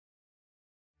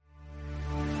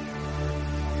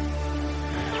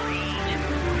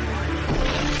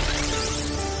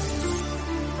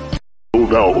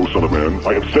thou, O son of man,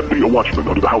 I have set thee a watchman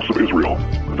unto the house of Israel.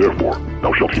 Therefore,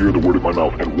 thou shalt hear the word of my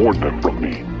mouth, and warn them from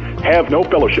me. Have no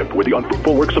fellowship with the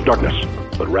unfruitful works of darkness,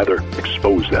 but rather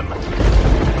expose them.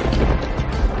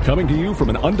 Coming to you from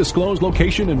an undisclosed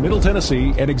location in Middle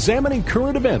Tennessee and examining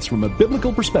current events from a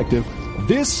biblical perspective,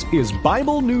 this is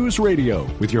Bible News Radio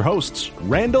with your hosts,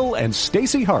 Randall and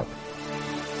Stacy Harp.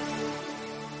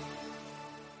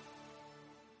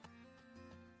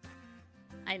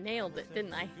 I nailed it,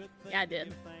 didn't I? Yeah, I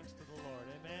did.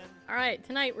 All right,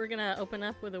 tonight we're going to open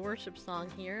up with a worship song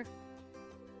here.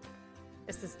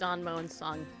 This is Don Moen's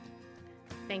song,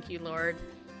 Thank You, Lord.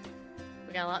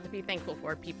 We got a lot to be thankful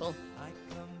for, people.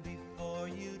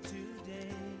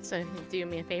 So do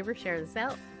me a favor, share this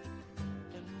out.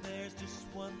 And there's just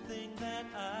one thing that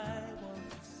I want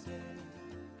to say.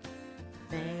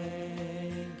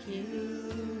 Thank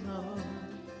you, Lord.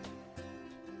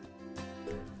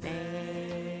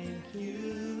 Thank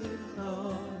you,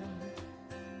 Lord.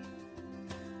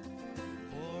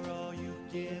 For all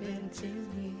you've given to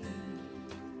me.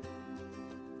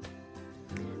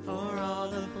 For all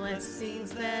the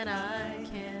blessings that I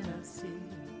cannot see.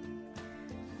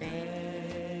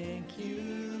 Thank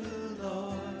you,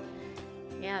 Lord.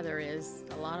 Yeah, there is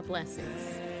a lot of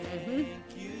blessings.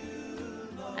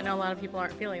 I know a lot of people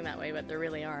aren't feeling that way, but there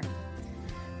really are.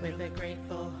 With a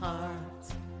grateful heart,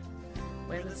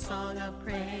 with a song of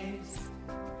praise,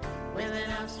 with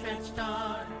an outstretched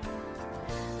arm,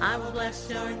 I will bless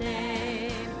your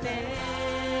name.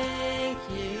 Thank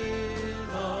you,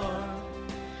 Lord.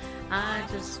 I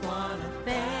just want to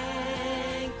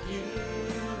thank you,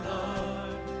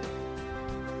 Lord.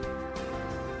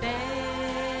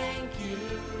 Thank you,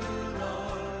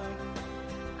 Lord.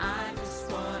 I just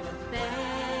want to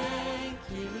thank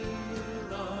you,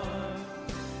 Lord.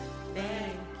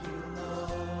 Thank you,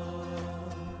 Lord.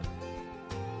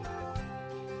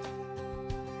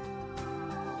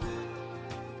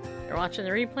 You're watching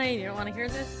the replay and you don't want to hear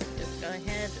this? Just go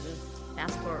ahead and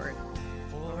fast forward.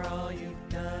 For all you've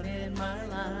done in my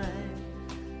life.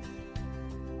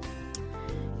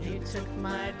 You took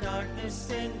my darkness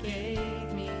and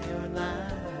gave me your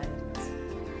light.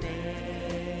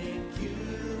 Thank you,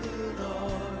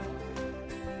 Lord.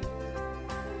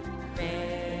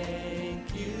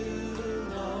 Thank you,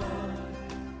 Lord.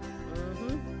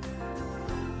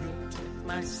 You took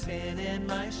my sin and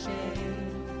my shame.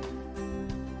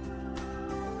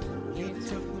 You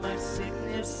took my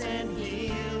sickness and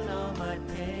healed all my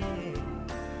pain.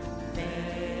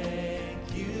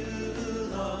 Thank you,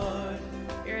 Lord.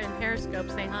 If you're in Periscope,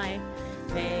 say hi.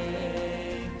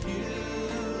 Thank you,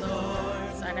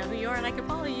 Lord. So I know who you are and I can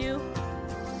follow you.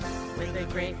 With a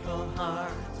grateful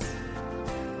heart,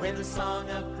 with a song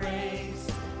of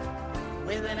praise,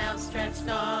 with an outstretched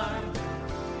arm,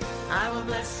 I will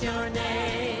bless your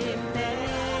name.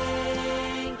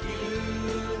 Thank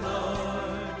you, Lord.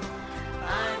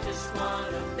 I just want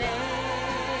to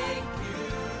thank you,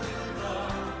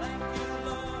 Lord. Thank you,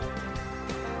 Lord.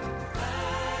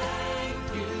 Thank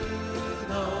you,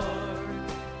 Lord.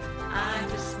 I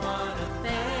just want to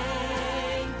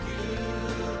thank you,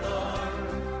 Lord.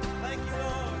 Thank you,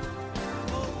 Lord.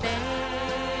 Oh,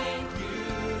 thank you,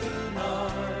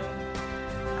 Lord.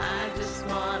 I just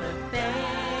want to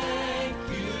thank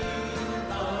you,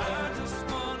 Lord. I just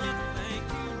want to thank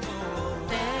you, Lord.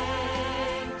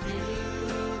 Thank you,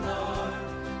 Lord.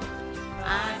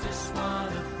 I just want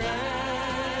to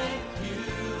thank you,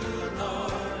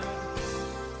 Lord.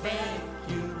 Thank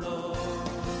you, Lord.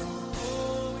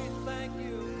 Oh, we thank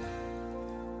you.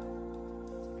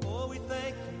 Oh, we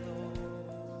thank you, Lord.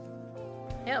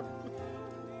 Yep.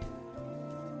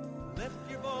 Lift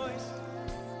your voice.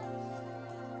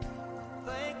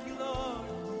 Thank you, Lord.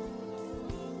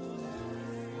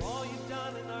 For all you've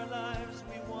done in our lives,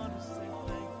 we want to say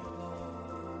thank you, Lord.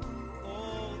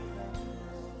 Oh,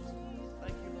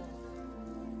 thank you, Lord.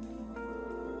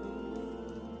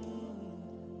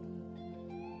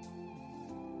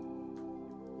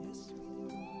 Yes, we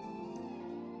do.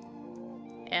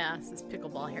 Yeah, this is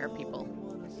pickleball hair, people.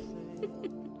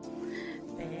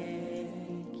 Thank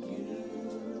you,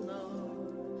 Lord.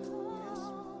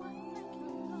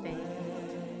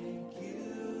 Thank you,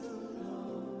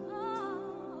 Lord.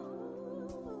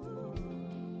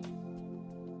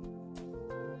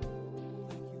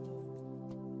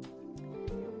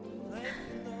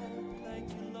 Thank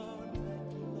you, Lord.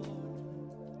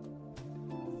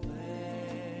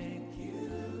 Thank you,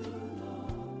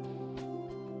 Lord.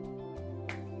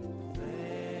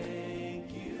 Thank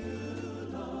you,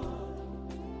 Lord.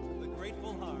 With a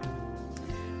grateful heart.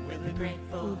 With a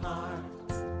grateful heart.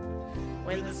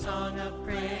 With a song of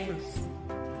praise.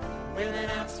 With an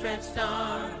outstretched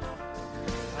arm.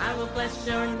 I will bless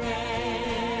your name.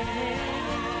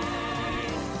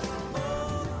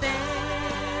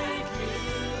 Thank you,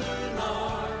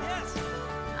 Lord.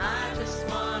 I just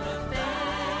want to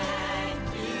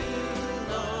thank you,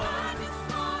 Lord. I just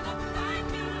want to thank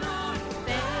you, Lord.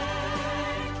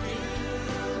 Thank you,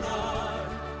 Lord.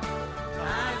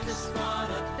 I just want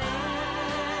to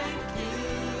thank you,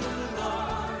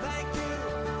 Lord. Thank you,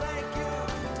 thank you,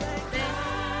 thank you.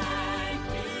 Thank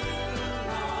you,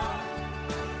 Lord.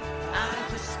 I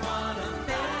just want to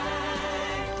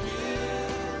thank you,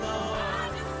 Lord.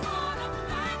 I just want to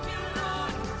thank you,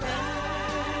 Lord.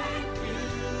 Thank you,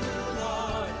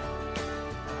 Lord.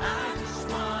 I just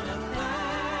want to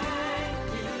thank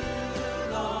you,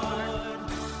 Lord.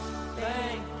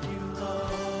 Thank you,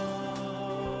 Lord.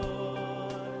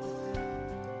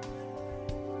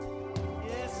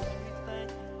 Yes, we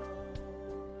thank you, Lord.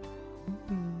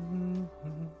 Thank you,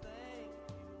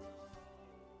 Lord.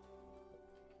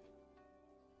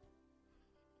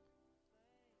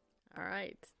 All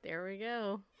right, there we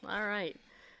go. All right.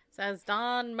 Says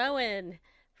Don Moen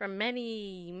from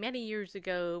many, many years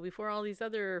ago, before all these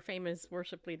other famous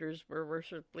worship leaders were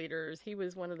worship leaders. He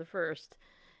was one of the first,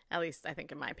 at least I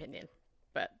think in my opinion,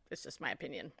 but it's just my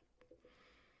opinion,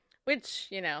 which,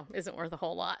 isn't worth a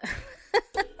whole lot.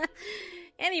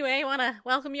 Anyway, I want to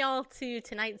welcome y'all to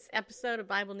tonight's episode of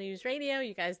Bible News Radio.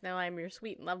 You guys know I'm your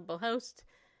sweet and lovable host.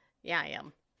 Yeah, I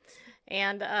am.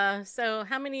 And so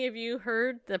how many of you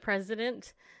heard the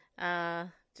president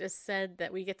just said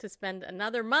that we get to spend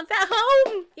another month at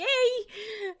home? Yay!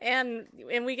 And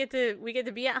we get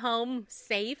to be at home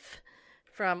safe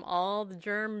from all the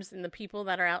germs and the people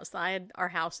that are outside our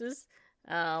houses.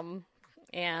 Yeah,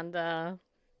 I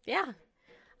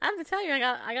have to tell you,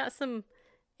 I got some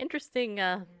interesting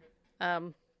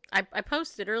I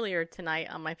posted earlier tonight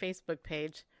on my Facebook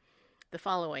page the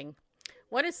following.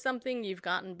 What is something you've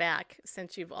gotten back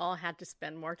since you've all had to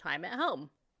spend more time at home?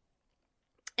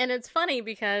 And it's funny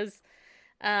because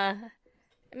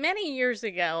many years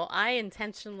ago, I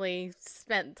intentionally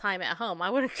spent time at home. I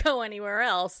wouldn't go anywhere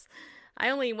else. I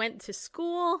only went to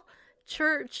school,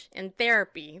 church, and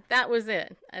therapy. That was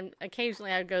it. And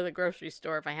occasionally I'd go to the grocery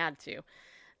store if I had to.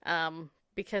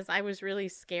 Because I was really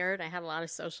scared. I had a lot of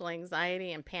social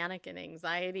anxiety and panic and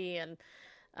anxiety and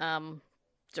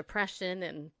depression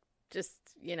and just,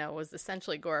 was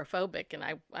essentially agoraphobic, and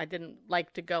I didn't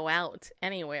like to go out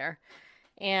anywhere.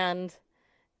 And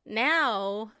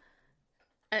now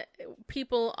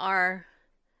people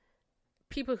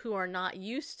who are not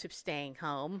used to staying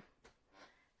home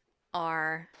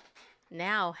are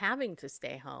now having to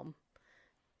stay home,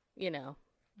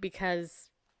 because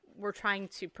we're trying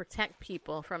to protect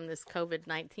people from this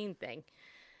COVID-19 thing.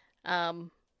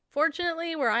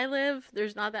 Fortunately, where I live,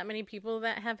 there's not that many people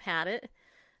that have had it.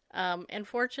 And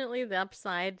fortunately, the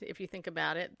upside, if you think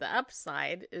about it, the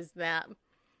upside is that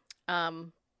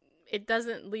it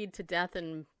doesn't lead to death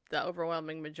in the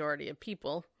overwhelming majority of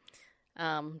people,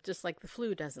 just like the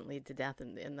flu doesn't lead to death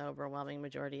in the overwhelming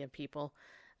majority of people.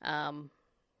 But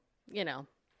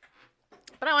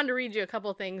I wanted to read you a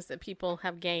couple things that people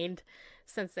have gained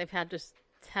since they've had to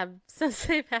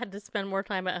spend more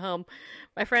time at home.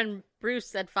 My friend Bruce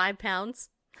said 5 pounds.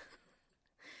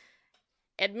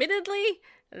 Admittedly,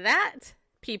 that,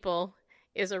 people,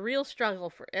 is a real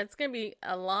struggle that's going to be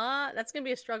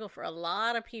a struggle for a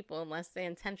lot of people unless they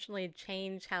intentionally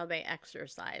change how they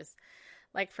exercise.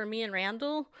 Like for me and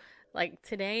Randall, like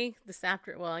today,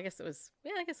 I guess it was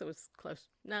close.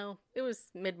 No, it was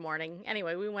mid-morning.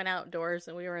 Anyway, we went outdoors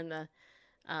and we were in the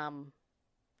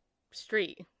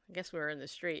street. I guess we were in the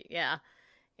street, yeah.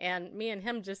 And me and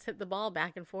him just hit the ball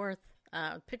back and forth,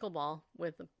 pickleball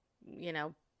with,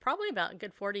 probably about a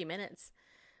good 40 minutes.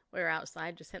 We were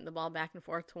outside just hitting the ball back and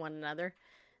forth to one another,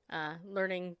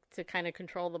 learning to kind of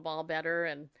control the ball better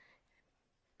and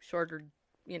shorter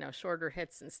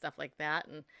hits and stuff like that.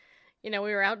 And, we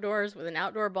were outdoors with an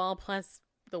outdoor ball plus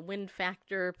the wind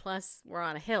factor, plus we're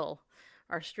on a hill.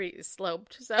 Our street is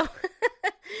sloped. So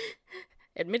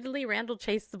admittedly, Randall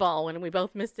chased the ball when we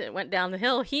both missed it and went down the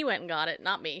hill. He went and got it,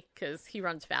 not me, because he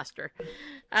runs faster.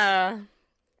 Yeah.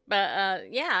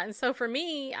 And so for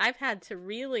me, I've had to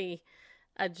really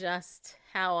adjust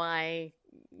how I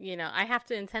have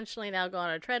to intentionally now go on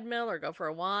a treadmill or go for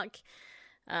a walk,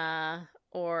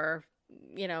 or,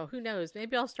 who knows,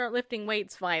 maybe I'll start lifting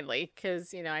weights finally,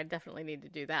 because, I definitely need to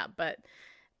do that. But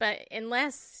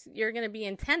unless you're going to be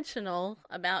intentional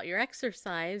about your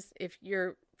exercise, if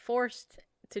you're forced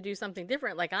to do something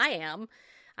different, like I am,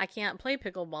 I can't play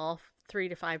pickleball 3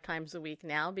 to 5 times a week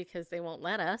now because they won't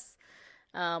let us.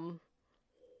 On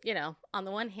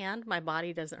the one hand, my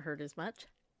body doesn't hurt as much.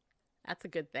 That's a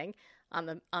good thing. On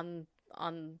the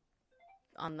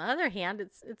other hand,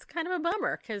 it's kind of a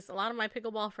bummer because a lot of my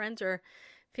pickleball friends are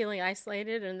feeling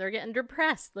isolated and they're getting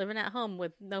depressed living at home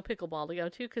with no pickleball to go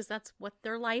to because that's what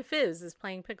their life is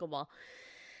playing pickleball.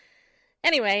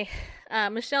 Anyway,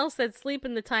 Michelle said sleep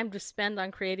and the time to spend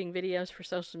on creating videos for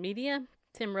social media.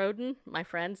 Tim Roden, my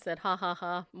friend, said, ha ha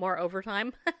ha, more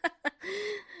overtime.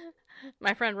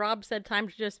 My friend Rob said time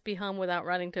to just be home without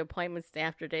running to appointments day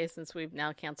after day since we've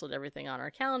now canceled everything on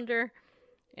our calendar.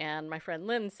 And my friend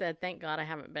Lynn said, thank God I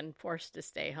haven't been forced to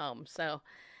stay home. So,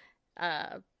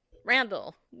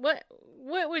 Randall, what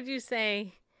would you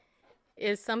say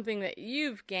is something that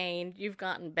you've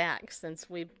gotten back since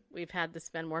we've had to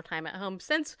spend more time at home?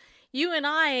 Since you and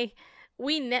I,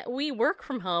 we work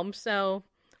from home, so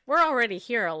we're already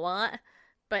here a lot,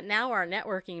 but now our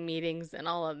networking meetings and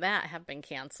all of that have been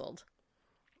canceled.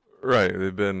 Right,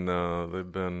 they've been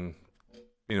online,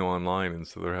 and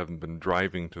so there haven't been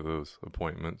driving to those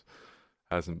appointments.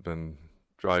 Hasn't been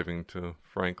driving to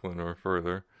Franklin or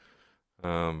further.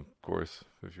 Of course,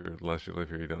 unless you live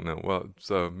here, you don't know. Well,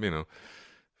 so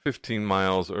 15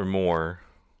 miles or more.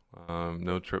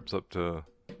 No trips up to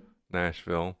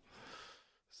Nashville.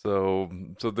 So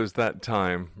there's that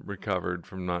time recovered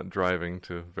from not driving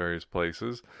to various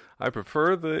places. I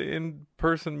prefer the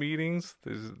in-person meetings.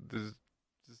 There's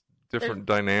different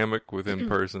dynamic with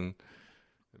in-person.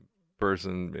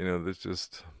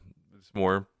 It's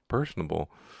more personable.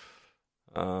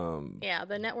 Yeah,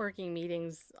 the networking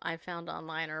meetings I found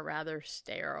online are rather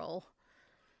sterile.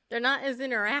 They're not as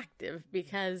interactive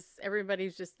because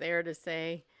everybody's just there to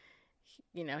say,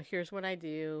 here's what I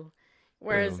do.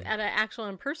 Whereas at an actual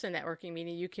in-person networking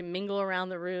meeting, you can mingle around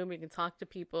the room, you can talk to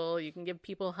people, you can give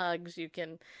people hugs, you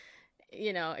can,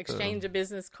 exchange a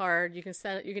business card, you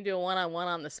can do a one-on-one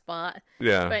on the spot.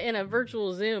 Yeah. But in a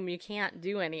virtual Zoom, you can't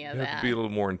do any of that. You have to be a little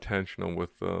more intentional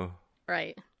with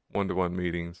right. one-to-one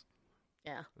meetings.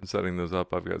 Yeah. And setting those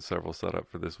up. I've got several set up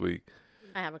for this week.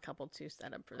 I have a couple too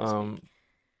set up for this week.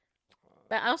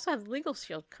 But I also have the Legal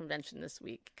Shield convention this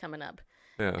week coming up.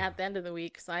 Yeah. At the end of the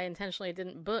week, because I intentionally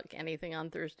didn't book anything on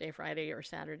Thursday, Friday, or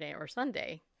Saturday, or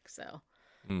Sunday. So.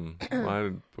 Well, I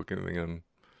didn't book anything on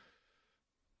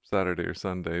Saturday or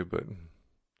Sunday, but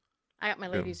I got my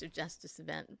Ladies of Justice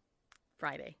event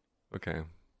Friday. Okay.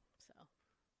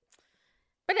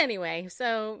 But anyway,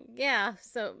 so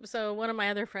one of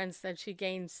my other friends said she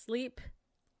gained sleep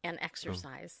and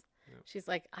exercise. Oh, yeah. She's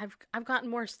like, I've gotten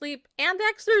more sleep and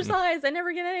exercise. I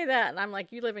never get any of that. And I'm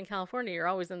like, you live in California, you're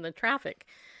always in the traffic.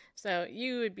 So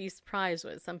you would be surprised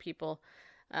what some people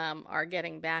are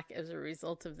getting back as a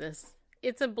result of this.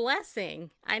 It's a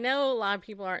blessing. I know a lot of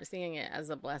people aren't seeing it as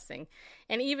a blessing.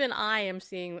 And even I'm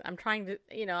trying to,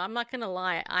 I'm not going to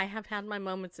lie. I have had my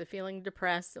moments of feeling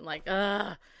depressed and like,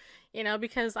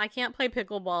 because I can't play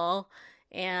pickleball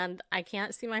and I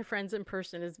can't see my friends in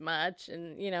person as much.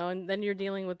 And, and then you're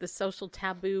dealing with the social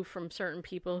taboo from certain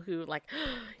people who like,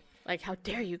 how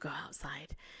dare you go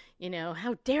outside?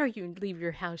 How dare you leave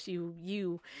your house,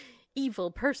 you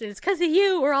evil person. It's because of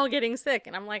you we're all getting sick.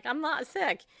 And I'm like, I'm not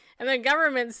sick. And the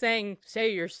government's saying,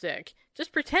 say you're sick.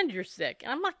 Just pretend you're sick.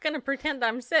 And I'm not going to pretend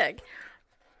I'm sick.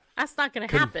 That's not going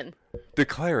to happen.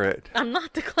 Declare it. I'm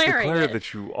not declaring it. Declare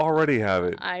that you already have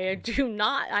it. I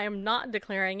am not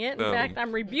declaring it. In fact,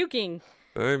 I'm rebuking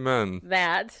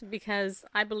that because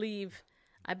I believe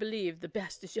the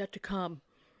best is yet to come.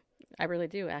 I really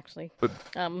do, actually. But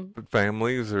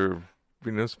families are,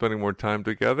 spending more time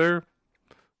together,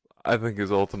 I think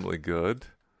is ultimately good.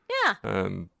 Yeah.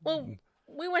 And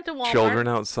we went to Walmart. Children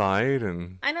outside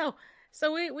and... I know.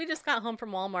 So we just got home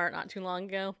from Walmart not too long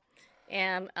ago.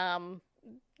 And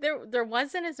there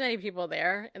wasn't as many people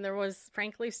there, and there was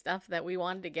frankly stuff that we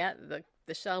wanted to get. The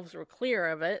shelves were clear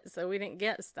of it, so we didn't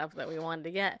get stuff that we wanted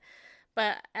to get.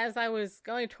 But as I was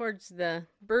going towards the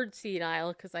bird seed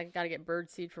aisle, because I got to get bird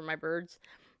seed for my birds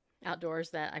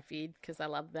outdoors that I feed because I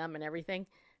love them and everything,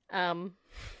 there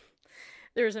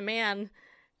was a man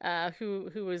who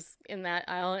was in that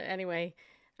aisle. Anyway,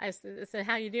 I said,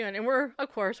 "How you doing?" And we're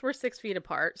 6 feet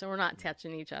apart, so we're not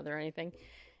touching each other or anything.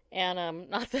 And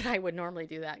not that I would normally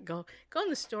do that. Go in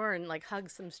the store and like hug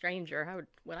some stranger.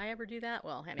 Would I ever do that?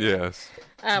 Well, anyway. Yes.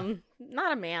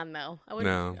 Not a man though. I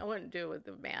wouldn't do it with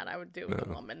a man. I would do it with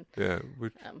a woman. Yeah.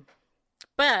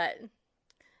 But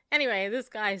anyway, this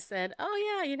guy said,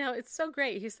 "Oh yeah, it's so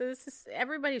great." He said,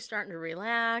 everybody's starting to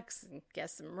relax and get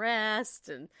some rest,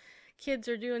 and kids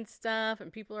are doing stuff,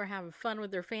 and people are having fun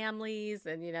with their families,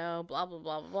 and blah blah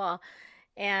blah blah blah.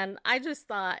 And I just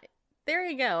thought, there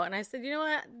you go. And I said, you know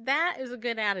what? That is a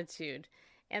good attitude.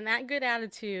 And that good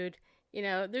attitude,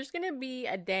 there's going to be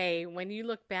a day when you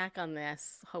look back on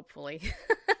this, hopefully,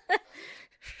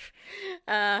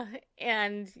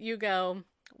 And you go,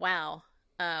 wow,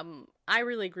 I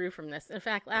really grew from this. In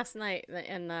fact, last night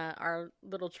in our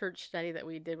little church study that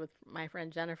we did with my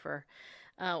friend Jennifer,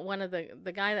 one of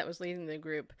the guy that was leading the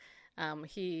group,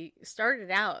 he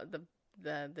started out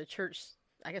the church.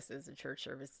 I guess it's a church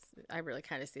service. I really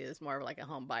kind of see it as more of like a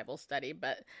home Bible study,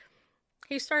 but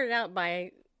he started out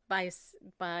by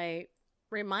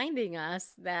reminding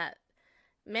us that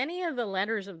many of the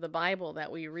letters of the Bible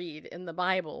that we read in the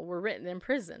Bible were written in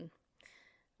prison,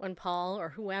 when Paul or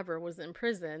whoever was in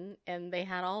prison, and they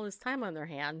had all this time on their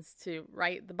hands to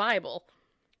write the Bible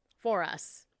for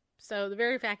us. So the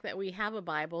very fact that we have a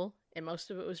Bible, and most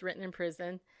of it was written in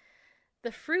prison,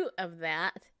 the fruit of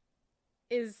that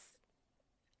is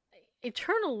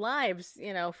eternal lives,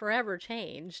 forever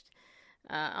changed,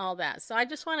 all that. So I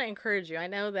just want to encourage you. I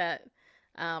know that,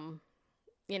 I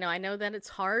know that it's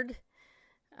hard.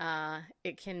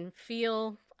 It can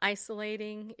feel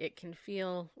isolating. It can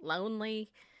feel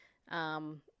lonely.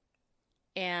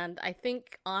 And I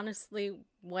think, honestly,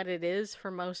 what it is for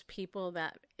most people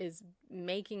that is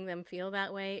making them feel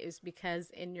that way is because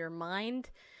in your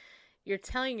mind, you're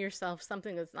telling yourself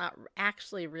something that's not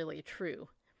actually really true.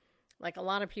 Like a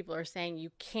lot of people are saying you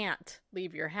can't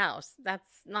leave your house.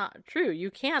 That's not true.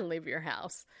 You can leave your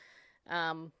house.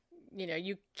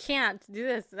 You can't do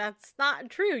this. That's not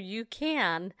true. You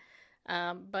can.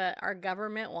 But our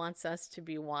government wants us to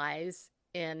be wise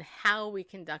in how we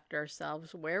conduct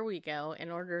ourselves, where we go, in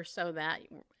order so that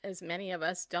as many of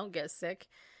us don't get sick,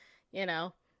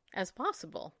 as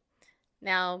possible.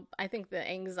 Now, I think the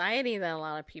anxiety that a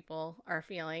lot of people are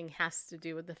feeling has to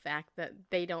do with the fact that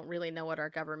they don't really know what our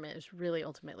government is really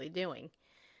ultimately doing.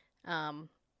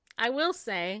 I will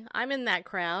say, I'm in that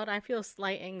crowd. I feel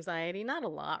slight anxiety, not a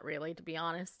lot really, to be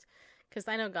honest, because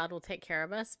I know God will take care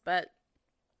of us. But,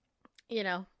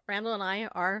 Randall and I,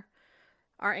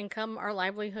 our income, our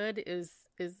livelihood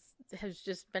has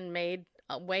just been made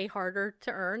way harder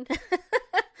to earn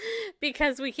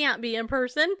because we can't be in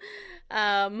person.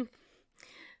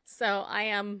 So I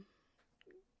am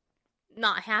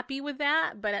not happy with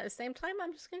that, but at the same time,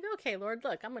 I'm just going to go, okay, Lord,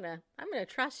 look, I'm going to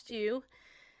trust you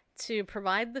to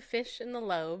provide the fish and the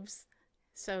loaves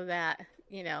so that,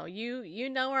 you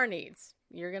know our needs.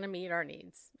 You're going to meet our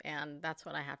needs. And that's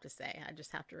what I have to say. I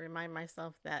just have to remind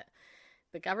myself that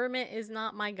the government is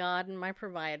not my God and my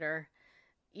provider.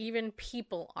 Even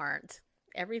people aren't.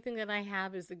 Everything that I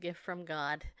have is a gift from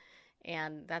God.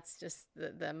 And that's just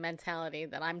the mentality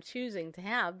that I'm choosing to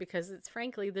have because it's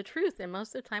frankly the truth. And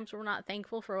most of the times we're not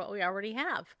thankful for what we already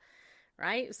have,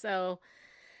 right? So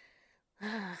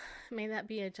may that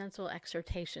be a gentle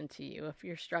exhortation to you if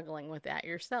you're struggling with that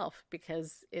yourself,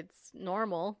 because it's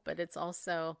normal, but it's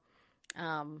also,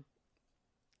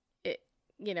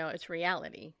 it's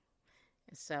reality.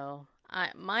 So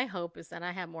my hope is that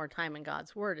I have more time in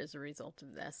God's Word as a result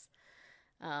of this.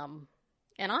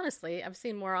 And honestly, I've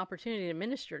seen more opportunity to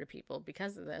minister to people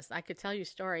because of this. I could tell you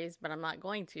stories, but I'm not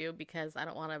going to because I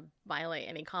don't want to violate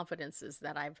any confidences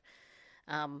that I've,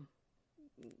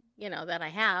 that I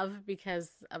have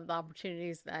because of the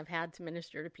opportunities that I've had to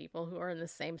minister to people who are in the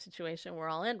same situation we're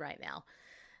all in right now.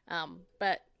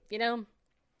 But,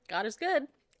 God is good.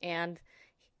 And,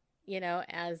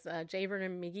 as J.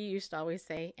 Vernon McGee used to always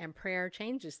say, and prayer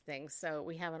changes things. So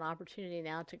we have an opportunity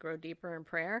now to grow deeper in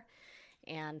prayer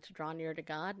and to draw near to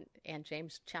God. And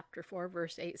James chapter 4,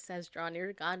 verse 8 says, draw near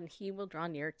to God and he will draw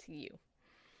near to you.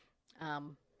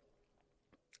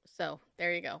 So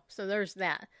there you go. So there's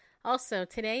that. Also,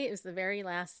 today is the very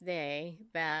last day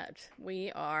that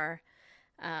we are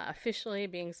officially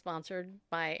being sponsored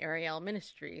by Ariel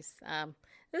Ministries.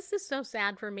 This is so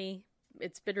sad for me.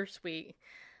 It's bittersweet.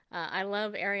 I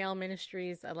love Ariel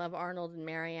Ministries. I love Arnold and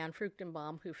Marianne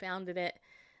Fruchtenbaum, who founded it.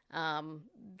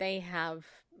 They have,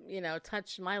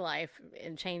 touched my life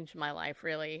and changed my life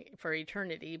really for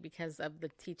eternity because of the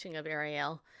teaching of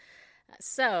Ariel.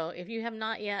 So if you have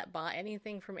not yet bought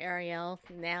anything from Ariel,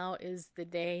 now is the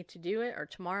day to do it, or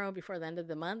tomorrow before the end of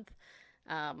the month,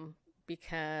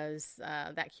 because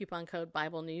that coupon code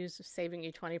Bible News saving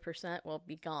you 20% will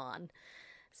be gone.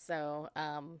 So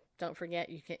don't forget,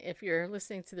 you can, if you're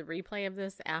listening to the replay of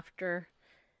this after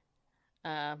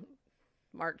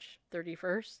March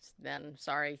 31st, then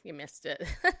sorry you missed it.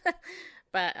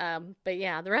 But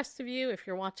yeah, the rest of you, if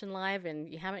you're watching live and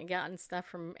you haven't gotten stuff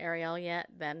from Ariel yet,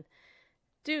 then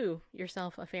do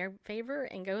yourself a favor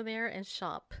and go there and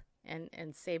shop and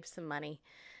save some money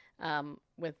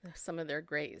with some of their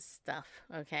great stuff,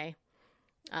 okay?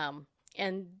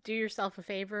 And do yourself a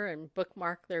favor and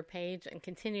bookmark their page and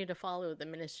continue to follow the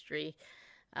ministry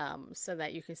so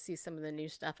that you can see some of the new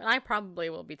stuff. And I probably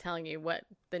will be telling you what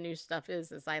the new stuff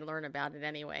is as I learn about it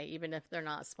anyway, even if they're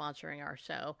not sponsoring our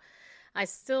show. I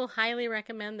still highly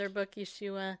recommend their book,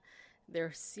 Yeshua,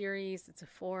 their series. It's a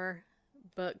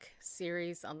 4-book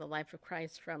series on the life of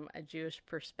Christ from a Jewish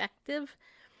perspective.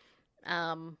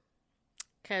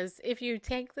 Because if you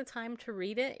take the time to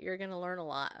read it, you're going to learn a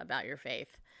lot about your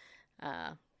faith.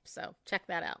 So check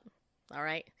that out. All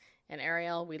right. And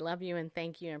Ariel, we love you and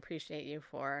thank you and appreciate you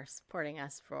for supporting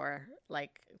us for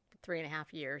like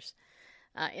 3.5 years.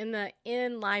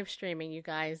 In live streaming, you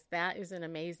guys, that is an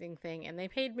amazing thing. And they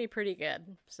paid me pretty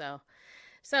good. So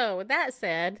with that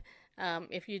said,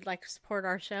 if you'd like to support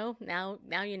our show, now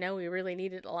you know we really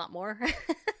need it a lot more.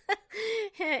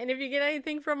 And if you get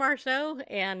anything from our show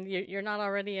and you're not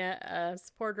already a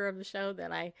supporter of the show,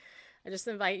 then I just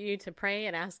invite you to pray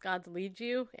and ask God to lead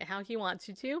you how He wants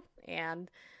you to, and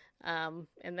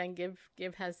then give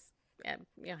as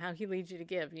how He leads you to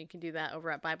give. You can do that over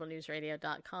at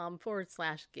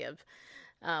BibleNewsRadio.com/give.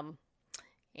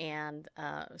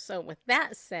 So with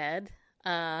that said,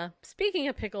 speaking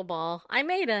of pickleball, I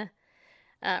made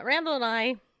Randall and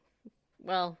I,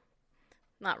 well,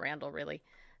 not Randall really.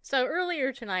 So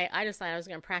earlier tonight, I decided I was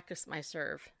going to practice my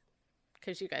serve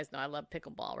because you guys know I love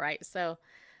pickleball, right? So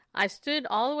I stood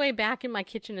all the way back in my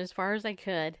kitchen as far as I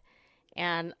could,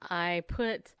 and I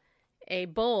put a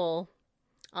bowl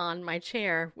on my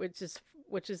chair, which is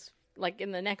like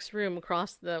in the next room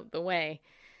across the way.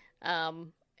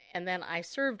 And then I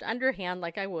served underhand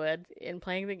like I would in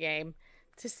playing the game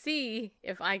to see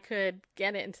if I could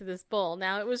get it into this bowl.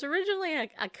 Now, it was originally a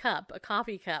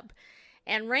coffee cup.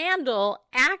 And Randall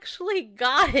actually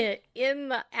got it in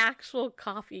the actual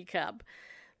coffee cup.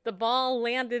 The ball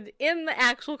landed in the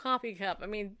actual coffee cup. I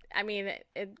mean,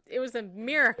 it was a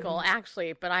miracle,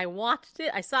 actually. But I watched it.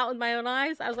 I saw it with my own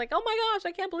eyes. I was like, oh my gosh,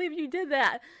 I can't believe you did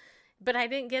that. But I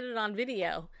didn't get it on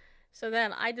video. So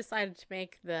then I decided to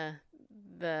make the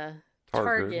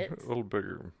target a little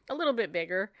bigger. A little bit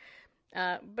bigger.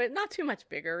 But not too much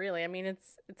bigger, really. I mean,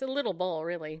 it's a little bowl,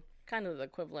 really. Kind of the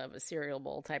equivalent of a cereal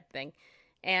bowl type thing.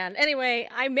 And anyway,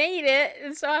 I made it,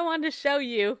 and so I wanted to show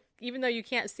you. Even though you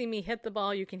can't see me hit the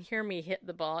ball, you can hear me hit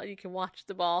the ball. You can watch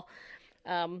the ball.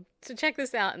 So check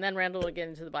this out, and then Randall will get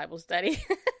into the Bible study.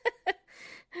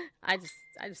 I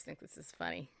just think this is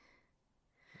funny.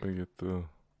 Let me get the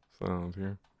sound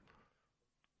here.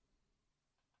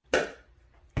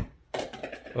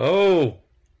 Oh!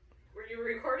 Were you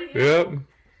recording it? Yep.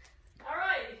 All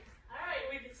right.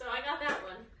 So I got that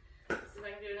one. Let's see if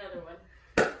I can do another one.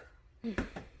 Nope.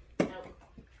 Almost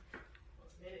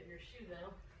made it in your shoe,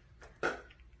 though.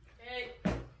 Okay.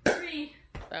 3.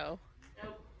 Oh.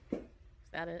 Nope. Is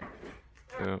that it?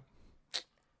 Yep.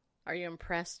 Are you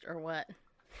impressed or what?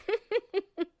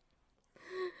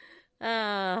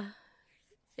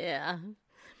 Yeah.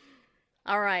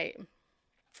 All right.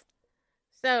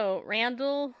 So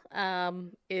Randall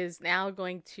is now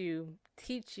going to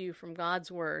teach you from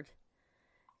God's Word.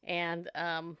 And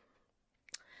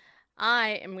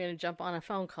I am going to jump on a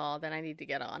phone call that I need to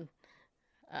get on.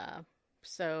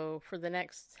 So for the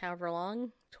next however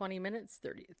long, 20 minutes,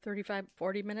 30, 35,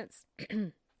 40 minutes,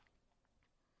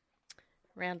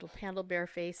 Randall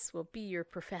Pandlebareface will be your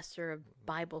professor of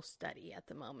Bible study at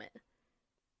the moment.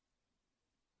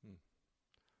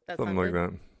 Something like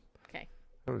that. Okay.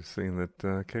 I was seeing that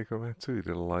Keiko Matsui did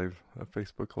a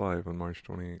Facebook Live on March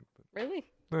 28th. Really?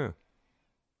 Yeah.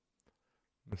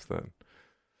 Missed that.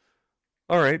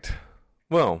 All right.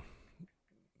 Well.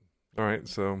 All right.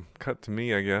 So, cut to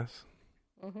me, I guess.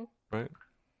 Mm-hmm. Right?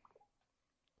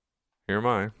 Here am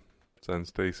I. Send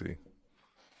Stacy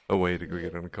away to go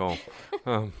get on a call.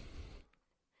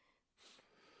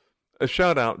 A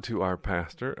shout out to our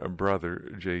pastor, a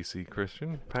brother, J.C.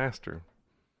 Christian. Pastor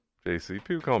J.C.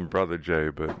 People call him Brother J,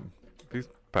 but he's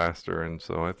pastor, and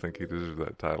so I think he deserves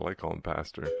that title. I call him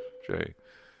Pastor J.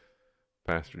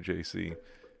 Pastor J.C.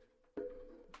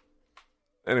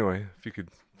 Anyway, if you could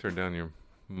turn down your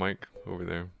mic over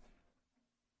there.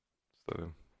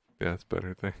 So, yeah, it's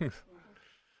better. Thanks.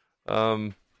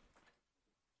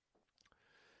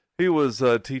 He was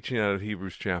teaching out of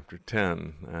Hebrews chapter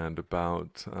 10 and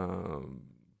about,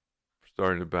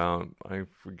 starting about, I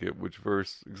forget which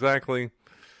verse exactly,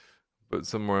 but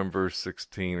somewhere in verse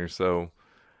 16 or so,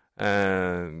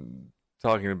 and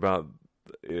talking about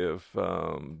if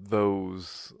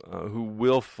those who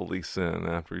willfully sin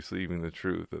after receiving the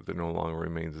truth, that there no longer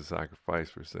remains a sacrifice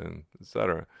for sin,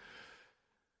 etc.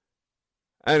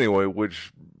 Anyway,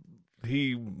 which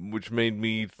made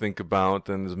me think about,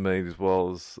 and is made as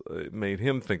well as it made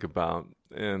him think about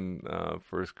in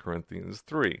 1 Corinthians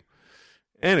 3.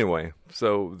 Anyway,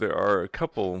 so there are a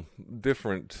couple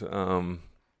different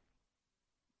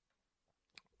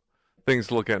things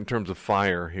to look at in terms of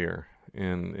fire here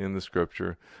in the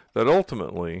scripture, that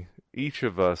ultimately each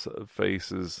of us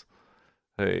faces.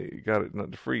 Hey, you got it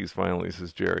not to freeze finally,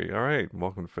 says Jerry. All right,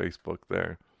 welcome to Facebook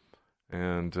there.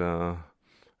 And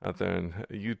out there on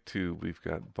YouTube, we've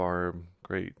got Barb,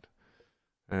 great.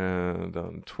 And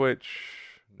on Twitch,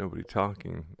 nobody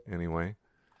talking anyway.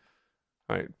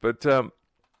 All right, but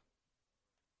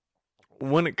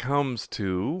when it comes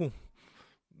to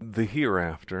the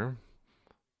hereafter,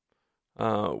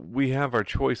 we have our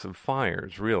choice of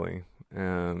fires, really,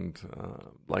 and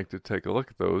like to take a look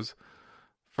at those.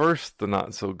 First, the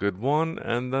not-so-good one,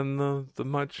 and then the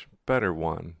much better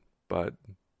one. But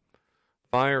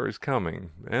fire is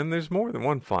coming, and there's more than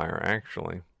one fire,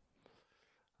 actually.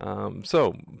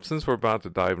 So, since we're about to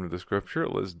dive into the scripture,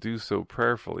 let's do so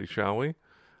prayerfully, shall we?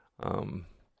 The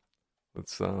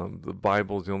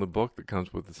Bible is the only book that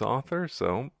comes with its author,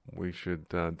 so we should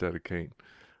dedicate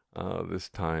this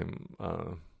time,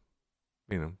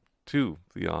 to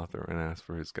the author and ask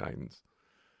for his guidance.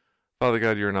 Father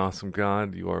God, you're an awesome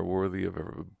God. You are worthy of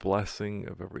every blessing,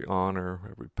 of every honor,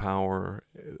 every power,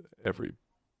 every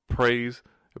praise.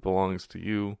 It belongs to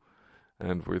you.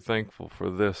 And we're thankful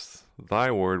for this, thy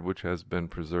word, which has been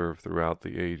preserved throughout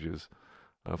the ages,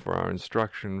 for our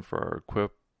instruction, for our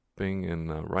equipping in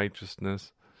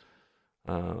righteousness.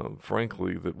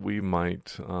 Frankly, that we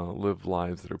might live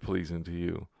lives that are pleasing to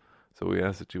you. So we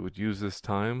ask that you would use this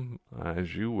time,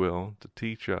 as you will, to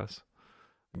teach us,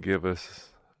 give us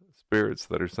spirits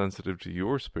that are sensitive to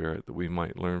your spirit, that we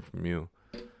might learn from you.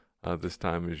 This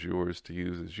time is yours to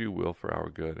use as you will for our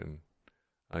good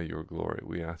and your glory.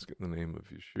 We ask it in the name of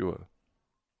Yeshua.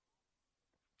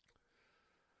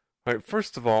 All right,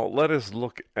 first of all, let us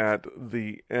look at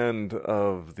the end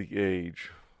of the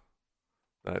age.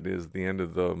 That is, the end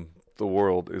of the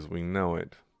world as we know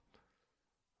it.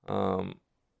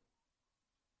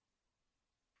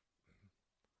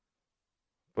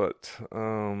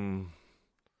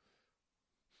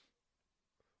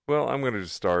 Well, I'm going to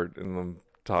just start in the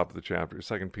top of the chapter,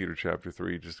 2 Peter chapter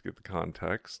 3, just to get the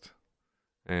context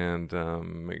and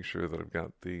make sure that I've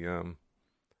got the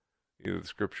either the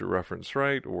scripture reference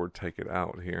right or take it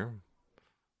out here.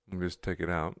 I'm just take it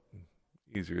out,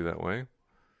 easier that way.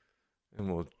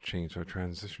 And we'll change our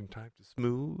transition type to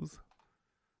smooth.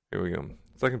 Here we go.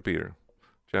 2 Peter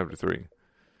chapter 3.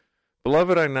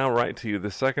 Beloved, I now write to you the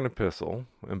second epistle,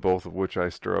 in both of which I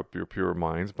stir up your pure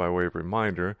minds by way of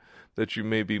reminder, that you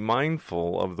may be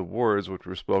mindful of the words which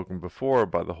were spoken before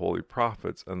by the holy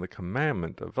prophets, and the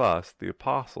commandment of us, the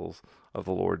apostles of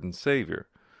the Lord and Savior,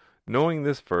 knowing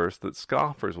this first, that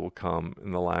scoffers will come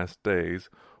in the last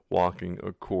days, walking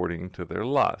according to their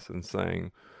lusts, and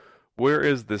saying, where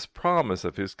is this promise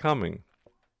of his coming?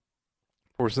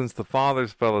 For since the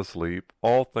fathers fell asleep,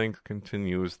 all things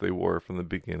continue as they were from the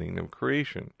beginning of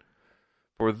creation.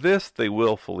 For this they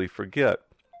willfully forget,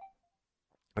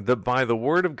 that by the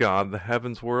word of God the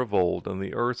heavens were of old, and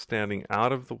the earth standing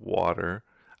out of water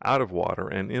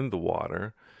and in the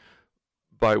water,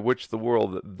 by which the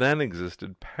world that then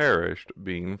existed perished,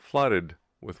 being flooded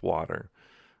with water.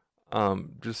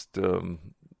 This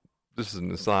is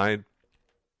an aside.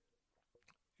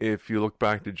 If you look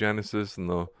back to Genesis and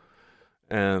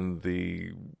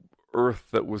the earth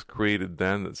that was created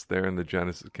then, that's there in the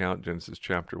Genesis account, Genesis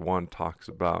chapter 1 talks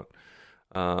about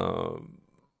the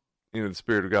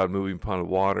Spirit of God moving upon the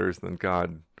waters, and then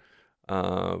God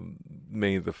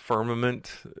made the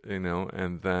firmament,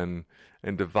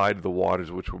 and divided the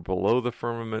waters which were below the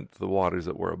firmament, the waters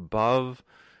that were above,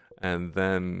 and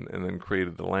then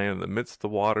created the land in the midst of the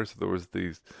waters. So there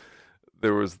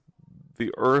was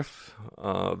the earth,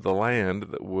 the land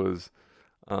that was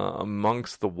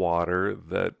amongst the water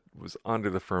that was under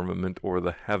the firmament, or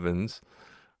the heavens,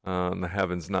 the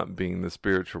heavens not being the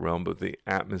spiritual realm but the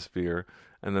atmosphere,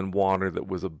 and then water that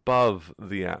was above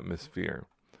the atmosphere.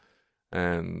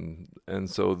 And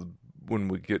so when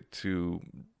we get to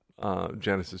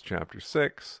Genesis chapter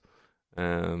 6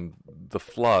 and the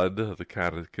flood, the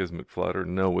cataclysmic flood, or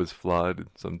Noah's flood,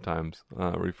 sometimes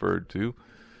referred to,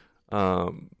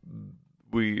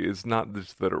 it's not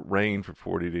just that it rained for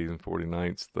 40 days and 40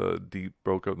 nights. The deep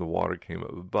broke up, the water came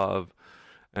up above,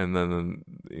 and then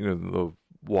the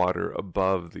water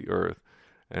above the earth.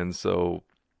 And so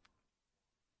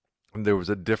there was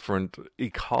a different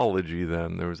ecology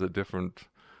then. There was a different,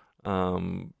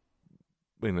 the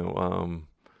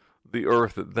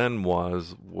earth that then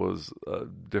was a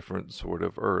different sort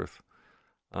of earth,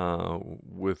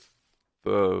 with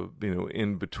the,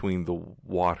 in between the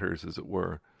waters, as it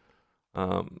were.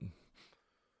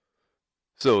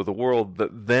 So the world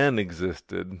that then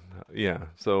existed,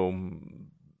 so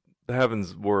the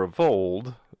heavens were of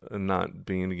old, not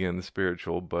being again the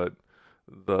spiritual, but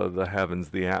the heavens,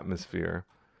 the atmosphere,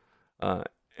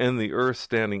 and the earth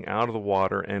standing out of the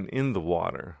water and in the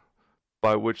water,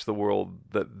 by which the world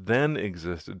that then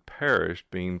existed perished,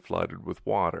 being flooded with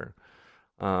water.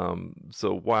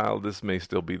 So while this may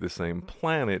still be the same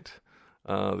planet,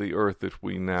 the earth that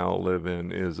we now live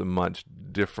in is a much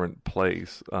different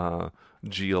place,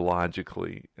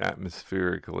 geologically,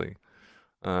 atmospherically,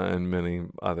 in many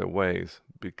other ways,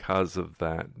 because of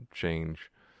that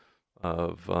change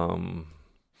of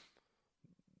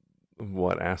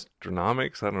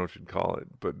astronomics? I don't know what you'd call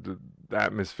it, but the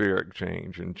atmospheric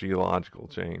change and geological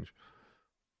change.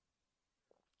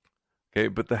 Okay,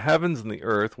 but the heavens and the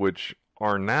earth, which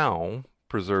are now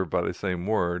preserved by the same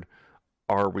word,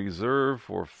 are reserved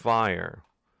for fire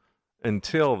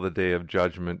until the day of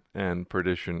judgment and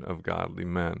perdition of godly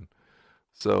men.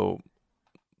 So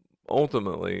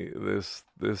ultimately, this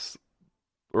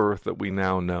earth that we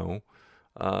now know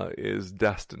is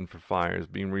destined for fire, is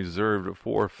being reserved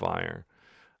for fire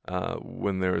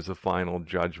when there is a final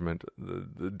judgment,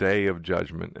 the day of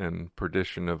judgment and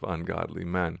perdition of ungodly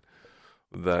men,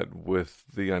 that with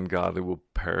the ungodly will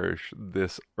perish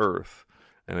this earth.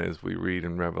 And as we read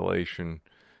in Revelation,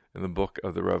 in the book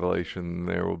of the Revelation,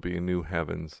 there will be a new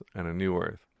heavens and a new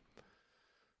earth.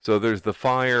 So there's the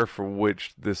fire for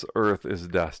which this earth is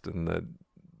destined, that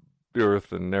the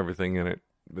earth and everything in it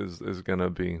is going to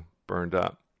be burned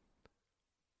up.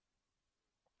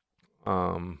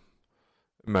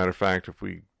 Matter of fact, if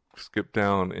we skip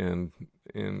down in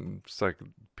 2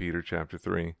 Peter chapter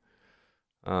 3,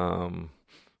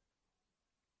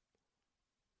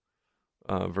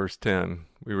 verse 10,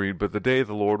 we read, "But the day of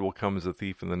the Lord will come as a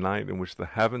thief in the night, in which the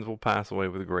heavens will pass away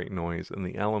with a great noise, and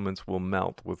the elements will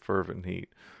melt with fervent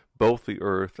heat. Both the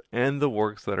earth and the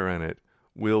works that are in it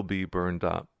will be burned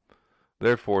up.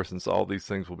 Therefore, since all these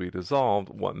things will be dissolved,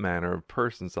 what manner of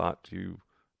persons ought to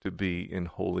be in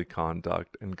holy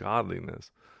conduct and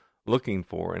godliness, looking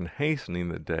for and hastening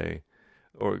the day,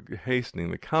 or hastening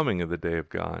the coming of the day of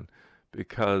God,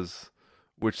 because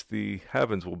which the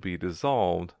heavens will be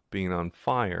dissolved, being on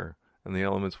fire, and the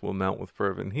elements will melt with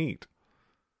fervent heat.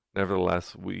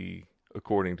 Nevertheless, we,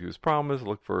 according to his promise,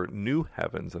 look for new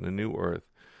heavens and a new earth,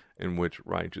 in which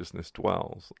righteousness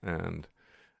dwells." And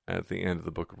at the end of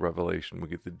the book of Revelation, we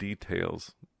get the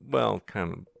details,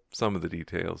 kind of some of the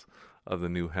details of the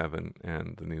new heaven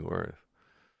and the new earth.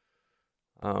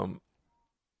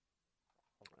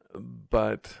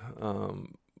 But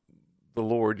the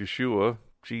Lord Yeshua,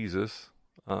 Jesus,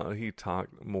 he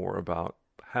talked more about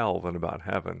hell than about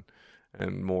heaven,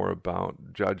 and more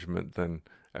about judgment than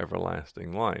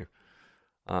everlasting life.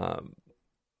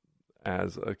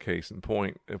 As a case in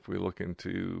point, if we look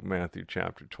into Matthew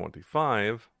chapter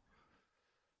 25,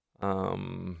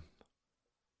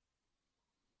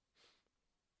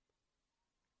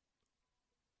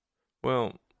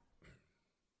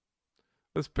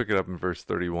 let's pick it up in verse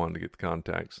 31 to get the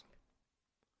context.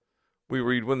 We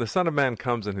read, "When the Son of Man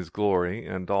comes in his glory,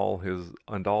 and all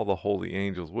the holy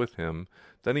angels with him,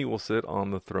 then he will sit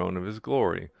on the throne of his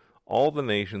glory. All the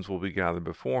nations will be gathered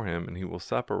before him, and he will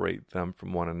separate them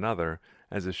from one another,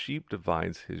 as a shepherd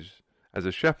divides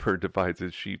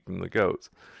his sheep from the goats.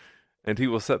 And he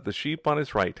will set the sheep on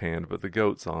his right hand, but the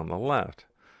goats on the left.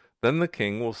 Then the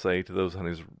king will say to those on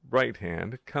his right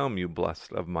hand, 'Come, you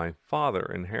blessed of my Father,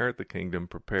 inherit the kingdom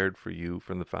prepared for you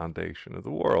from the foundation of the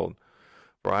world.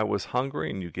 For I was hungry,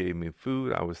 and you gave me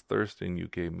food. I was thirsty, and you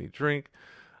gave me drink.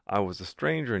 I was a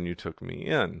stranger, and you took me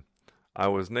in. I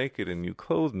was naked, and you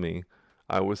clothed me.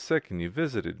 I was sick, and you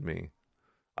visited me.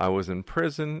 I was in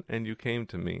prison, and you came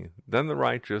to me.' Then the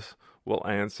righteous will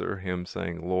answer him,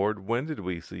 saying, 'Lord, when did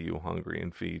we see you hungry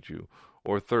and feed you,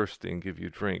 or thirsty and give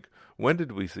you drink? When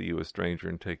did we see you a stranger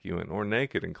and take you in, or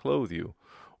naked and clothe you?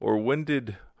 Or when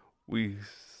did we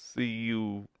see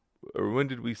you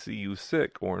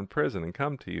sick or in prison and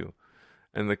come to you?'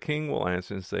 And the king will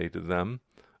answer and say to them,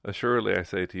 'Assuredly I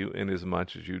say to you,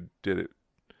 inasmuch as you did it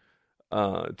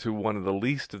to one of the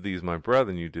least of these my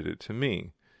brethren, you did it to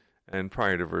me.'" And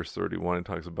prior to verse 31, it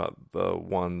talks about the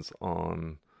ones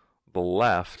on the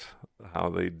left, how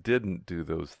they didn't do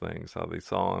those things, how they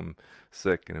saw him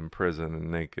sick and in prison and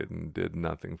naked and did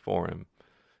nothing for him.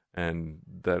 And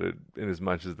that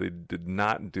inasmuch as they did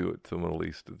not do it to one of the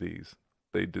least of these,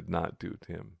 they did not do it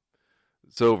to him.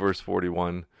 So verse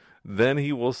 41, "Then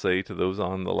he will say to those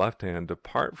on the left hand,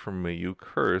 'Depart from me, you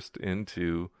cursed,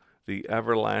 into the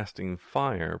everlasting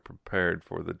fire prepared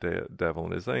for the devil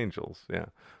and his angels.'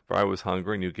 For I was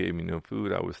hungry, and you gave me no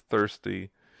food. I was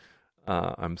thirsty,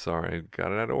 I'm sorry, I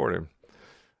got it out of order.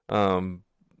 Um,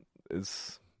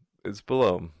 it's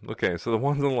below. Okay, so the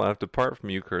ones on the left, depart from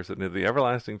you, cursed, into the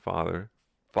everlasting fire,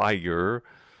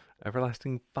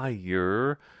 everlasting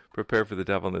fire, prepare for the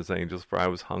devil and his angels. For I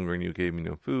was hungry, and you gave me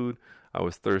no food. I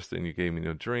was thirsty, and you gave me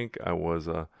no drink. I was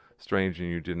a stranger,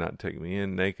 and you did not take me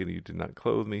in. Naked, you did not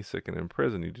clothe me. Sick and in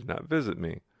prison, you did not visit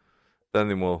me. Then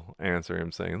they will answer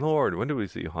him, saying, Lord, when did we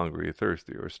see you hungry or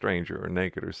thirsty, or a stranger, or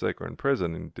naked, or sick, or in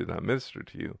prison, and did not minister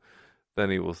to you? Then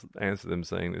he will answer them,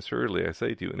 saying, assuredly I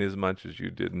say to you, inasmuch as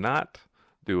you did not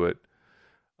do it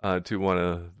to one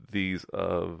of these,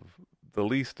 of the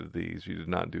least of these, you did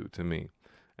not do it to me.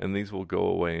 And these will go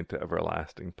away into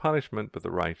everlasting punishment, but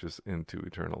the righteous into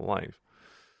eternal life.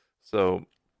 So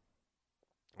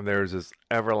there's this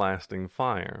everlasting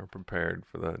fire prepared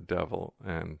for the devil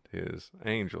and his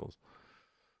angels.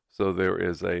 So there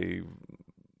is a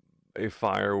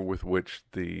fire with which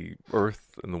the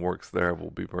earth and the works thereof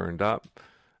will be burned up,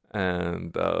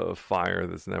 and a fire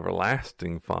that's an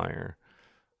everlasting fire,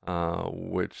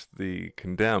 which the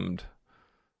condemned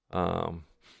will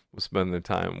spend their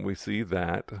time. We see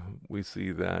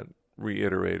that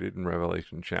reiterated in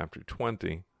Revelation chapter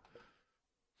 20,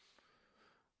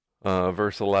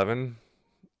 verse 11.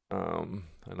 And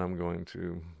I'm going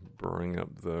to bring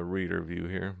up the reader view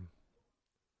here,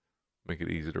 make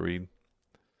it easy to read.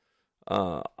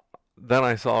 Then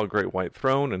I saw a great white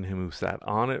throne, and him who sat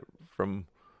on it, from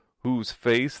whose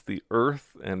face the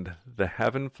earth and the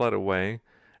heaven fled away,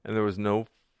 and there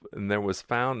was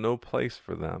found no place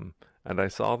for them. And I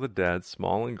saw the dead,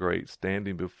 small and great,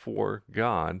 standing before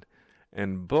God,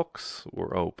 and books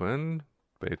were opened.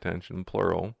 Pay attention,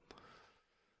 plural.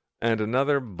 And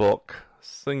another book,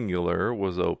 singular,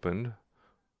 was opened,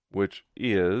 which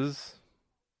is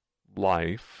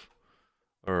life,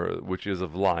 or which is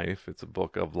of life. It's a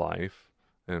book of life,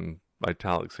 and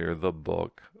italics here, the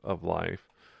book of life.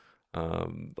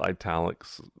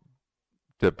 Italics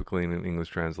typically in an English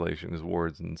translation is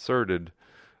words inserted,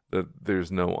 that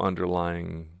there's no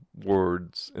underlying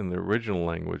words in the original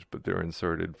language, but they're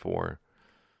inserted for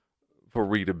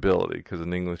readability, because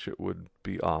in English it would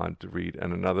be odd to read.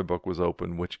 And another book was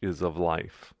opened, which is of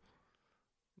life.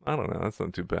 I don't know, that's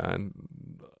not too bad.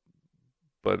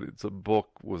 But it's a book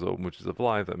was open, which is of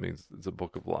life. That means it's a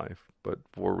book of life. But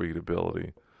for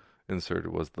readability,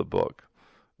 inserted was the book,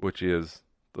 which is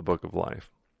the book of life.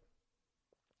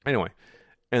 Anyway,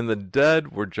 and the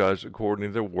dead were judged according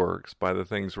to their works by the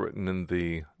things written in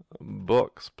the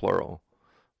books, plural,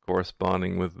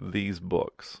 corresponding with these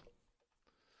books.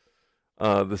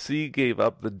 The sea gave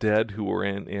up the dead who were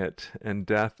in it, and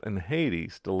death and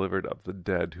Hades delivered up the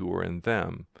dead who were in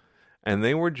them. And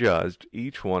they were judged,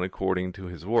 each one according to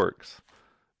his works.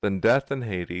 Then death and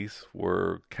Hades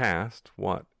were cast,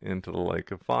 what? Into the lake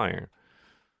of fire.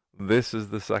 This is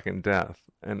the second death,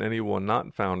 and anyone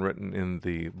not found written in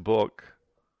the book,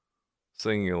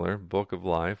 singular, book of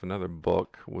life, another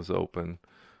book was open,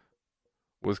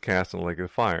 was cast in the lake of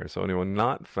fire. So anyone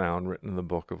not found written in the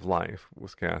book of life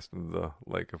was cast into the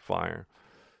lake of fire.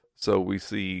 So we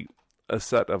see a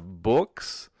set of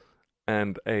books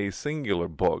and a singular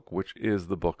book, which is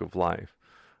the book of life,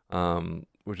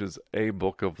 which is a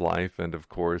book of life. And of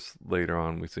course, later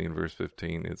on, we see in verse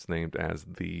 15, it's named as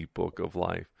the book of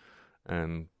life,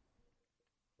 and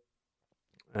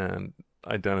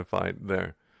identified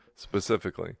there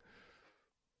specifically.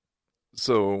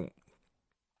 So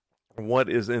what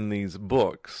is in these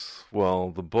books?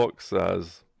 Well, the book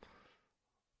says,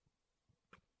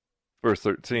 verse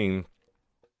 13,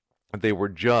 they were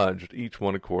judged, each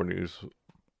one according to his,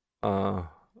 well,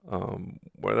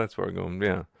 that's where I'm going,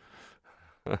 yeah.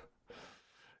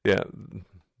 Yeah,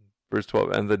 verse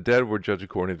 12, and the dead were judged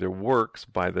according to their works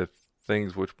by the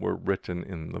things which were written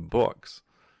in the books.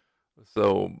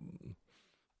 So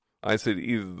I said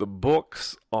either the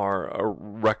books are a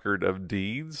record of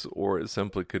deeds, or it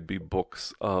simply could be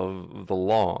books of the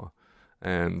law.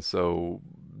 And so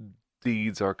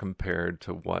deeds are compared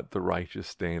to what the righteous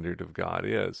standard of God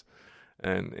is.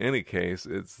 And in any case,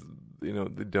 it's, they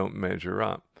don't measure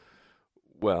up.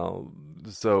 Well,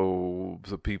 so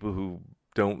people who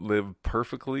don't live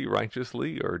perfectly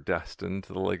righteously are destined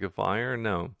to the lake of fire?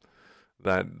 No,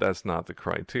 that's not the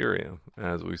criteria.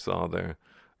 As we saw there,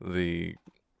 the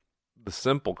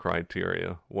simple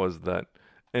criteria was that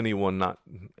anyone not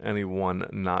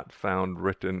found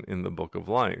written in the book of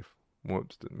life.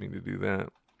 Whoops, didn't mean to do that.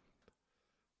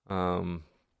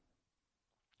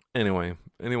 Anyway,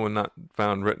 anyone not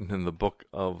found written in the book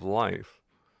of life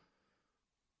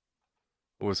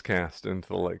was cast into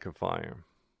the lake of fire.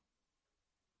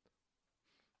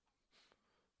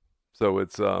 So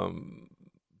it's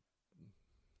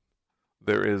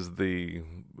there is there's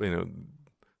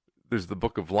the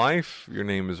book of life. Your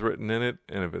name is written in it,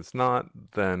 and if it's not,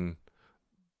 then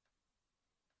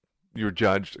you're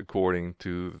judged according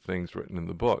to the things written in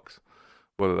the books,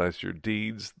 whether that's your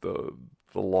deeds, the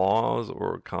laws,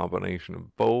 or a combination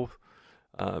of both,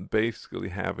 basically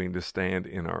having to stand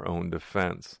in our own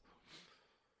defense.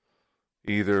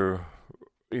 Either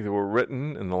we're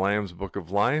written in the Lamb's Book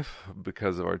of Life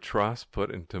because of our trust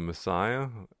put into Messiah,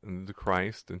 into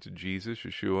Christ, into Jesus,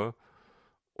 Yeshua,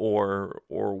 or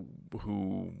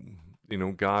who,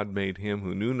 God made him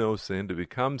who knew no sin to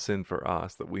become sin for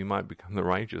us, that we might become the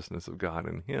righteousness of God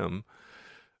in him.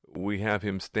 We have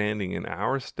him standing in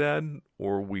our stead,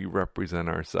 or we represent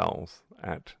ourselves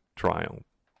at trial,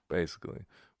 basically.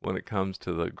 When it comes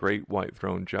to the great white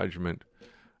throne judgment,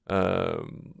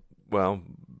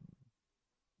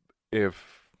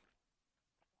 if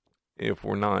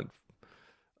we're not,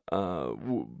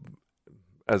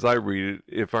 as I read it,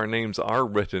 if our names are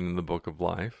written in the book of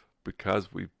life,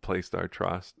 because we've placed our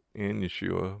trust in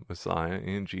Yeshua, Messiah,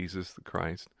 in Jesus the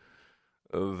Christ,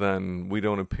 then we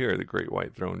don't appear at the great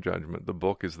white throne judgment. The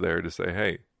book is there to say,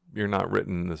 hey, you're not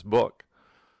written in this book.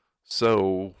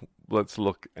 So let's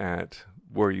look at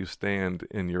where you stand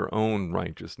in your own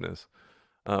righteousness,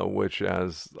 which,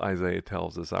 as Isaiah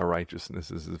tells us, our righteousness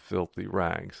is as filthy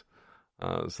rags.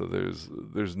 So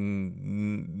there's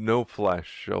no flesh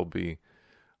shall be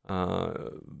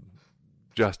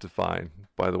justified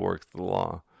by the works of the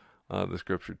law. The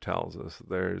scripture tells us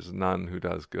there's none who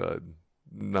does good,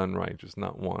 none righteous,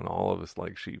 not one. All of us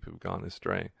like sheep have gone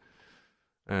astray.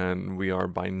 And we are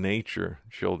by nature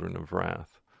children of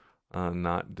wrath,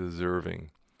 not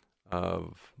deserving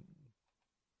of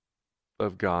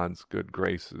God's good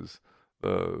graces,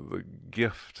 the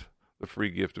gift, the free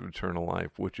gift of eternal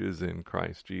life, which is in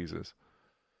Christ Jesus.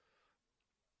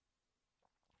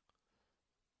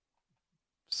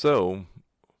 So,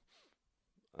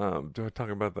 do I talk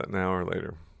about that now or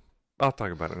later? I'll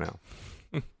talk about it now.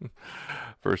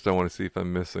 First, I want to see if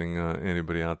I'm missing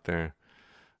anybody out there.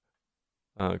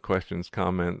 Questions,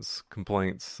 comments,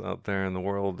 complaints out there in the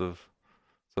world of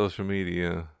social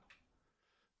media.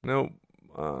 Nope.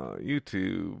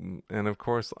 YouTube. And of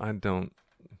course, I'm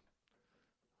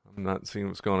not seeing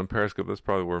what's going on in Periscope. That's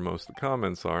probably where most of the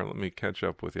comments are. Let me catch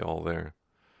up with you all there.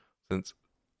 Since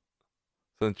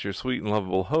your sweet and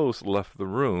lovable host left the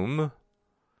room,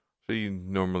 so you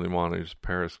normally want to use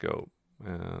Periscope.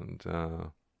 And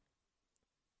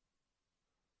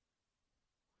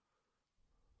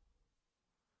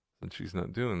since she's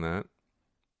not doing that,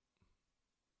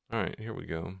 all right, here we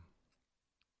go.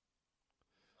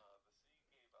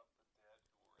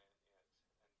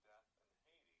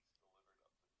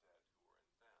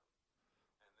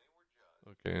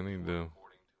 Okay, I need to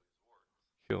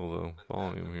kill the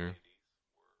volume here.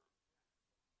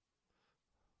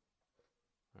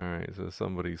 All right, so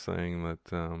somebody's saying that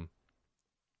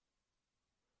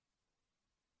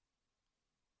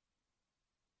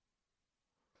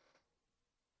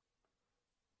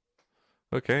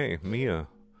okay, Mia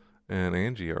and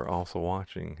Angie are also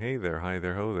watching. Hey there, hi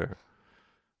there, ho there.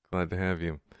 Glad to have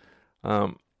you.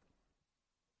 All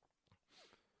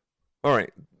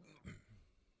right.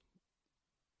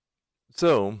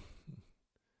 So,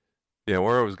 yeah,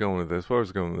 where I was going with this, well,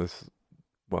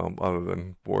 other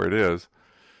than where it is,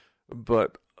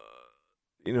 but,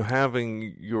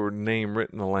 having your name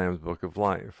written in the Lamb's Book of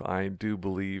Life, I do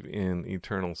believe in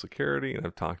eternal security, and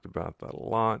I've talked about that a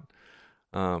lot.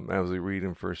 As we read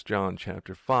in 1 John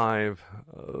chapter 5,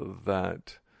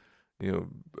 that, the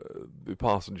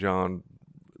Apostle John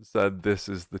said this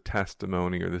is the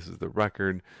testimony, or this is the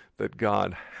record, that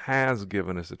God has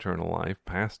given us eternal life,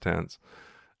 past tense,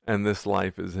 and this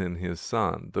life is in his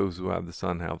Son. Those who have the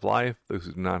Son have life. Those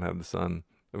who do not have the Son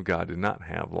of God do not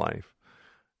have life.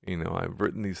 I've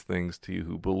written these things to you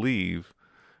who believe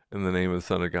in the name of the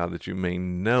Son of God, that you may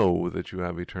know that you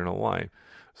have eternal life.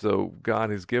 So God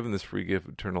has given this free gift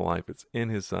of eternal life. It's in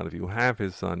his Son. If you have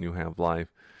his Son, you have life.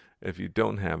 If you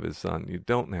don't have his Son, you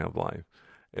don't have life.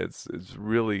 It's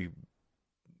really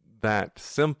that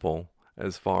simple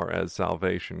as far as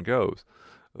salvation goes,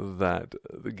 that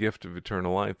the gift of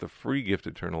eternal life, the free gift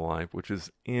of eternal life, which is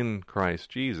in Christ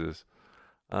Jesus,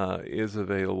 is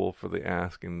available for the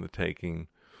asking, the taking,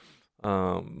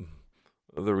 the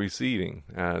receiving.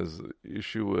 As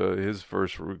Yeshua, his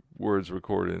first words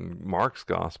recorded in Mark's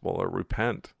gospel are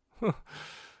repent. For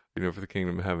the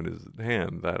kingdom of heaven is at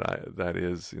hand. That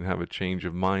is, have a change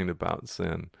of mind about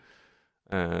sin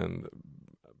and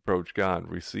approach God,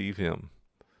 receive him,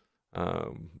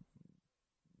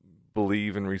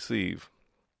 believe and receive.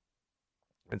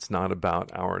 It's not about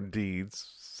our deeds,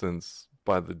 since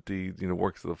by the deed,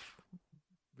 works of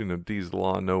the, deeds of the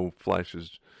law, no flesh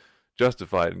is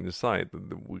justified in His sight.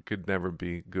 That we could never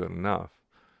be good enough.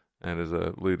 And as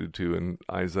alluded to in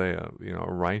Isaiah,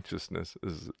 righteousness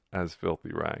is as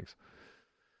filthy rags.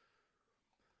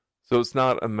 So it's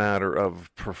not a matter of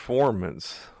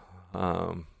performance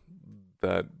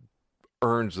that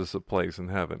earns us a place in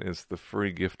heaven. It's the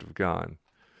free gift of God.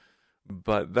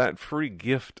 But that free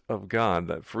gift of God,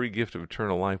 that free gift of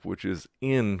eternal life, which is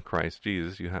in Christ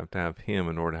Jesus, you have to have Him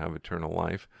in order to have eternal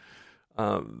life.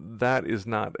 That is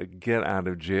not a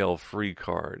get-out-of-jail-free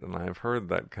card. And I've heard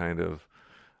that kind of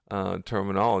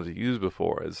terminology used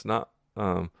before. It's not,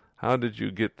 how did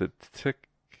you get the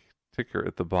ticker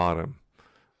at the bottom?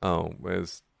 Oh,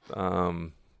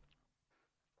 I'm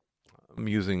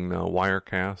using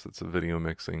Wirecast. It's a video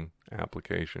mixing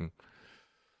application.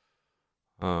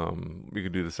 You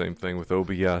can do the same thing with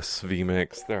OBS,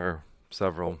 vMix. There are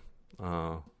several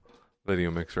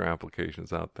video mixer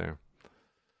applications out there.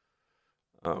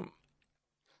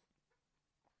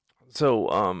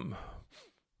 So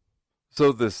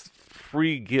this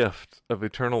free gift of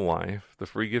eternal life, the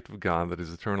free gift of God that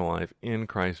is eternal life in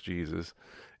Christ Jesus,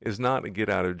 is not a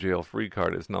get-out-of-jail-free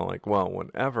card. It's not like, well,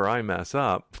 whenever I mess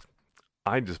up,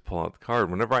 I just pull out the card.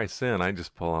 Whenever I sin, I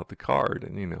just pull out the card.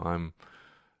 And,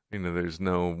 there's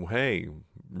no, hey,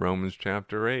 Romans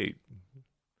chapter 8,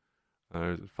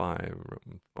 5,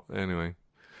 anyway.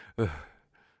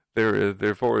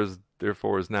 Therefore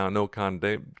is now no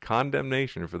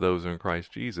condemnation for those who are in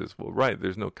Christ Jesus. Well, right,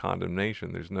 there's no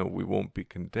condemnation. We won't be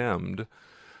condemned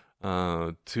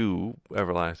to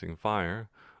everlasting fire.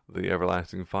 The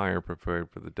everlasting fire prepared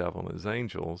for the devil and his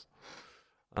angels.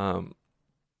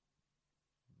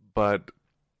 But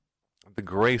the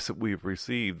grace that we've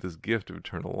received, this gift of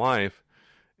eternal life,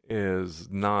 is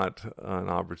not an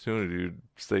opportunity to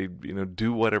say,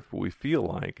 do whatever we feel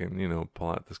like and, pull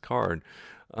out this card.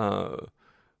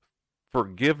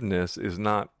 Forgiveness is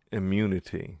not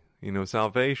immunity.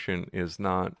 Salvation is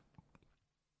not,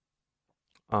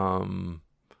 boy,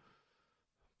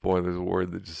 there's a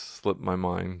word that just slipped my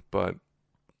mind, but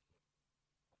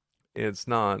it's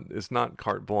not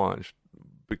carte blanche.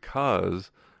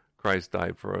 Because Christ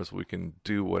died for us, we can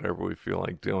do whatever we feel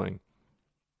like doing.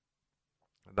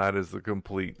 That is the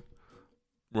complete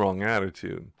wrong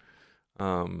attitude.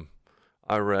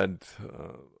 I read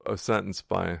a sentence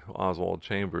by Oswald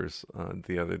Chambers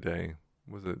the other day.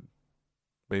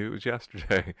 Maybe it was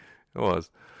yesterday. It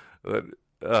was. That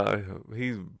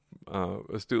he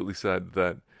astutely said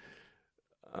that,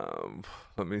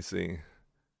 let me see,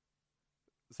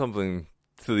 something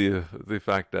to the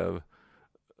effect of,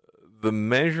 the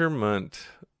measurement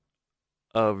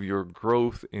of your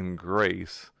growth in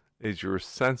grace is your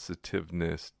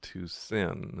sensitiveness to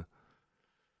sin.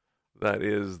 That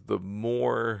is, the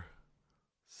more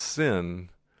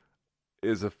sin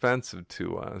is offensive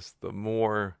to us, the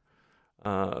more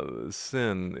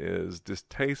sin is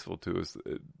distasteful to us.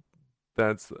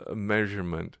 That's a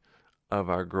measurement of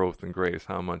our growth in grace,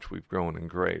 how much we've grown in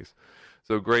grace.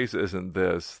 So grace isn't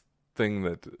this thing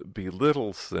that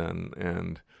belittles sin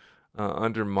and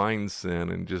undermines sin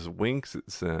and just winks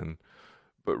at sin,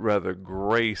 but rather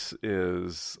grace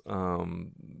is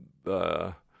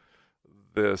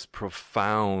this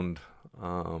profound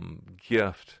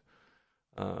gift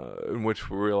in which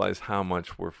we realize how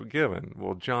much we're forgiven.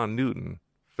 Well, John Newton,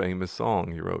 famous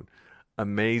song he wrote,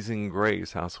 "Amazing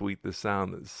grace, how sweet the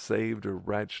sound that saved a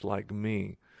wretch like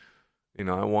me.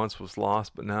 I once was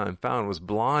lost, but now I'm found, was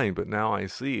blind, but now I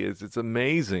see." It's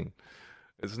amazing.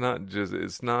 It's not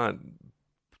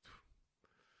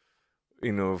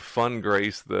fun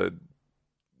grace that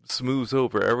smooths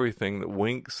over everything, that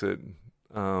winks at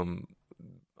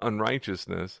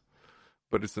unrighteousness,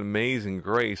 but it's amazing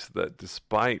grace that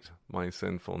despite my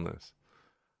sinfulness,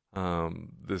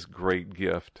 this great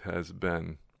gift has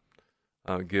been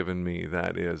given me,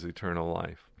 that is eternal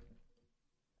life.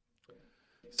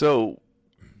 So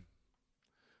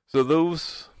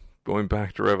those, going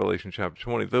back to Revelation chapter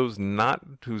 20, those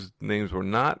whose names were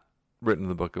not written in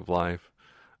the book of life,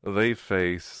 they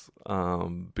face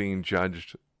being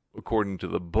judged according to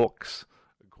the books,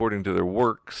 according to their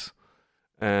works,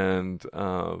 and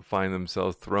find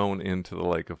themselves thrown into the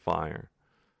lake of fire.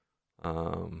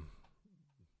 The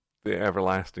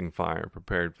everlasting fire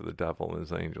prepared for the devil and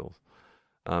his angels.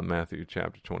 Matthew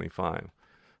chapter 25.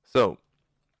 So,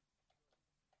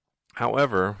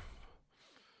 however,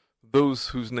 those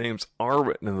whose names are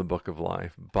written in the book of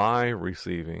life by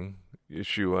receiving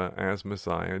Yeshua as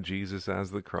Messiah, Jesus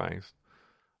as the Christ,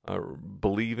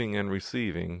 believing and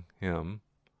receiving Him,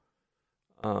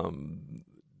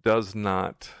 does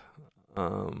not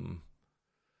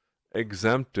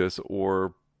exempt us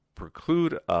or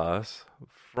preclude us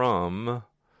from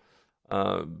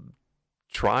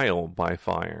trial by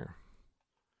fire.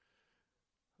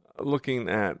 Looking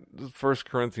at 1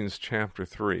 Corinthians chapter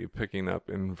 3, picking up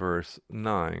in verse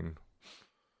 9,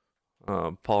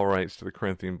 Paul writes to the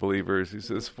Corinthian believers, he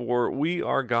says, "For we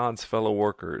are God's fellow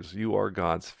workers. You are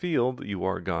God's field. You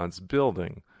are God's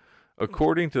building.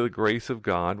 According to the grace of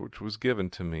God which was given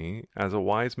to me, as a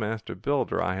wise master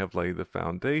builder, I have laid the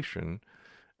foundation,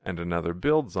 and another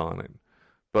builds on it.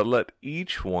 But let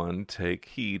each one take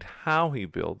heed how he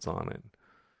builds on it.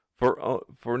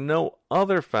 For no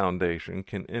other foundation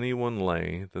can anyone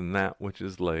lay than that which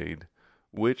is laid,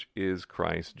 which is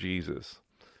Christ Jesus."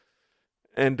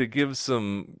 And to give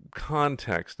some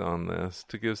context on this,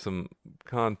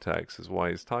 is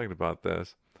why he's talking about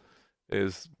this,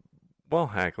 is, well,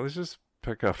 heck, let's just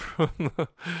pick up from the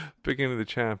beginning of the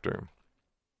chapter.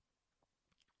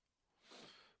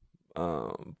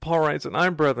 Paul writes, "And I,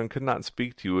 brethren, could not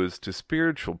speak to you as to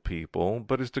spiritual people,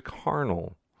 but as to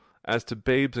carnal, as to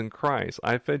babes in Christ.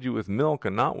 I fed you with milk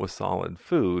and not with solid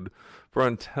food, for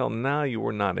until now you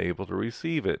were not able to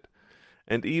receive it.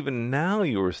 And even now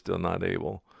you are still not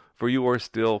able, for you are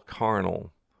still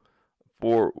carnal.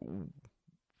 For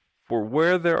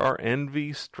where there are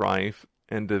envy, strife,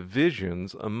 and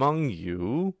divisions among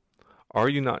you, are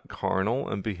you not carnal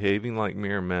and behaving like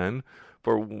mere men?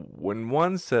 For when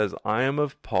one says, I am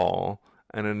of Paul,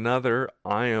 and another,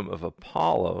 I am of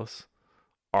Apollos,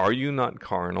 are you not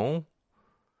carnal?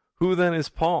 Who then is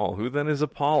Paul? Who then is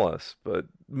Apollos? But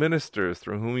ministers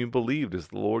through whom you believed, as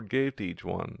the Lord gave to each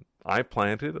one. I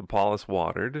planted, Apollos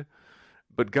watered,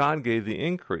 but God gave the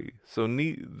increase. So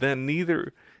then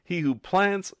neither he who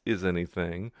plants is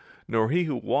anything, nor he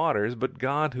who waters, but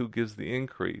God who gives the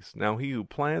increase. Now he who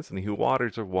plants and he who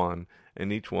waters are one,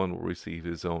 and each one will receive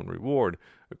his own reward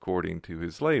according to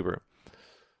his labor.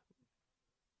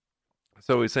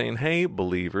 So he's saying, hey,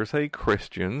 believers, hey,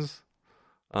 Christians,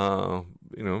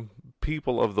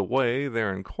 people of the way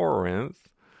there in Corinth,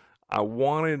 I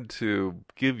wanted to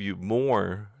give you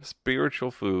more spiritual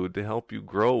food to help you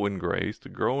grow in grace, to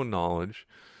grow in knowledge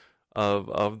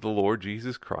of the Lord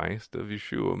Jesus Christ, of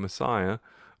Yeshua Messiah,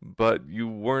 but you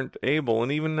weren't able,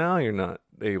 and even now you're not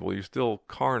able. You're still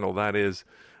carnal. That is,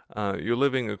 you're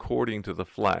living according to the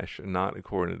flesh and not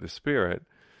according to the Spirit.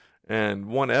 And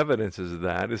one evidence of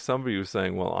that is somebody who's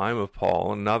saying, well, I'm of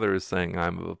Paul, and another is saying,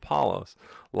 I'm of Apollos.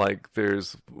 Like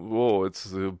there's,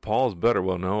 Paul's better.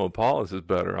 Well, no, Apollos is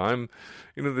better.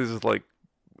 This is like,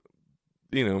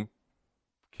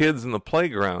 kids in the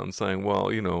playground saying,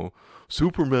 well,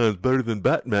 Superman's better than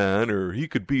Batman, or he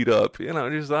could beat up,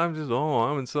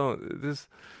 I'm in so this.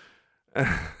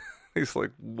 He's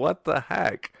like, what the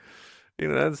heck?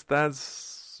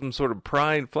 That's some sort of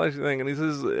pride, fleshy thing. And he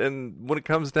says, and when it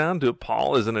comes down to it,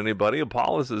 Paul isn't anybody,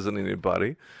 Apollos isn't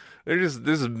anybody. This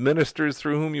is ministers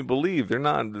through whom you believe.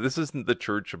 This isn't the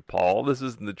church of Paul. This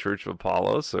isn't the church of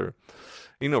Apollos or,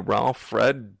 Ralph,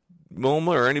 Fred,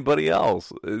 Wilma, or anybody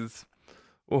else.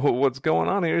 What's going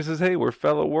on here? He says, hey, we're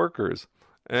fellow workers.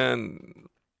 And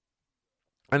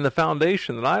the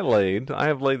foundation that I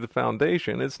have laid the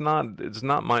foundation. It's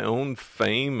not my own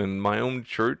fame and my own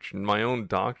church and my own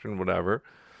doctrine, whatever.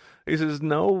 He says,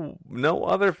 no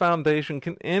other foundation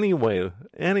can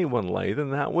anyone lay than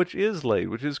that which is laid,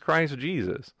 which is Christ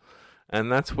Jesus.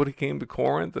 And that's what he came to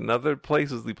Corinth and other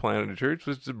places he planted a church,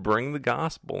 was to bring the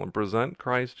gospel and present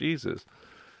Christ Jesus.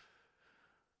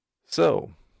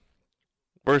 So,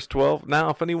 verse 12,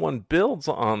 now if anyone builds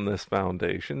on this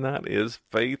foundation, that is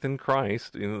faith in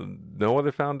Christ, no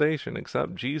other foundation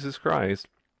except Jesus Christ,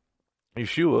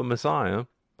 Yeshua, Messiah.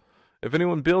 If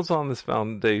anyone builds on this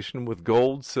foundation with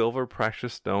gold, silver,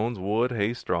 precious stones, wood,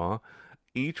 hay, straw,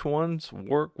 each one's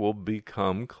work will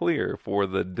become clear, for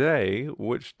the day,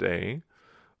 which day?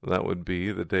 That would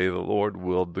be the day the Lord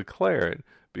will declare it,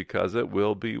 because it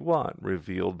will be what?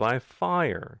 Revealed by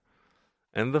fire.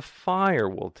 And the fire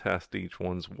will test each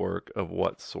one's work of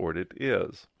what sort it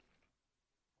is.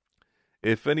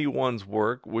 If anyone's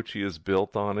work which he has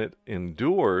built on it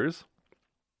endures,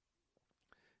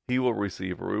 he will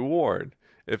receive a reward.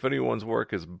 If anyone's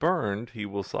work is burned, he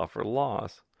will suffer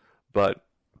loss. But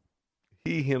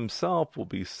he himself will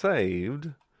be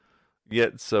saved,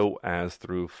 yet so as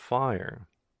through fire.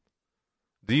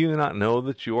 Do you not know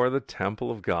that you are the temple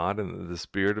of God, and that the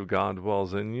Spirit of God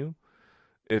dwells in you?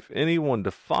 If anyone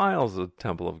defiles the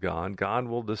temple of God, God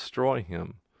will destroy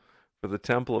him. For the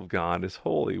temple of God is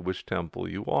holy, which temple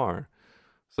you are.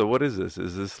 So what is this?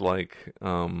 Is this like,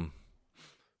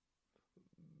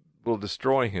 will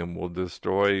destroy him, will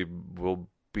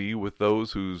be with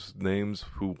those whose names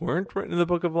who weren't written in the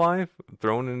book of life,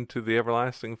 thrown into the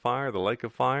everlasting fire, the lake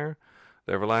of fire,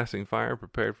 the everlasting fire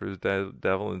prepared for his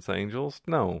devil and his angels?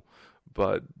 No,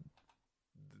 but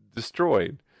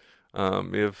destroyed.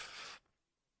 If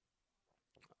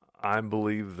I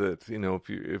believe that,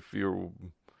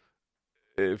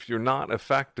 if you're not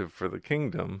effective for the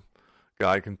kingdom,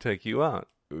 God can take you out.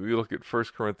 We look at 1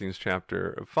 Corinthians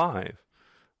chapter 5,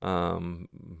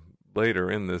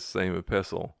 later in this same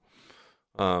epistle.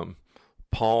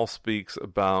 Paul speaks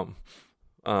about,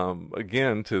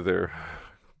 again, to their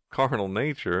carnal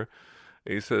nature.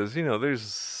 He says, there's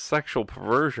sexual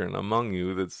perversion among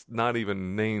you that's not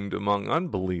even named among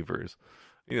unbelievers,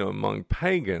 among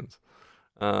pagans.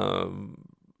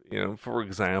 For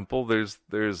example, there's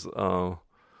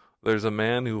a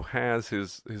man who has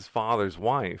his father's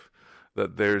wife,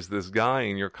 that there's this guy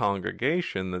in your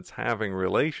congregation that's having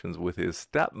relations with his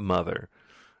stepmother.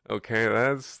 Okay,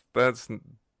 that's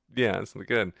it's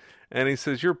good. And he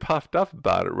says, you're puffed up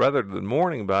about it. Rather than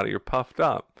mourning about it, you're puffed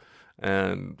up.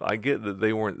 And I get that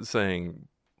they weren't saying,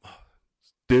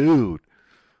 dude,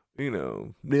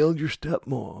 nailed your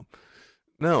stepmom.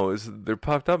 No, they're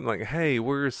puffed up and like, hey,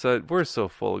 we're so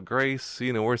full of grace.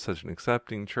 We're such an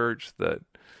accepting church that,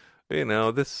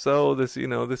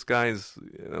 this guy's,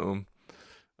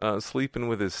 sleeping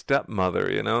with his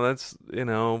stepmother. That's,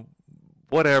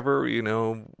 whatever.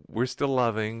 We're still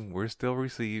loving. We're still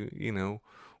receiving.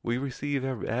 We receive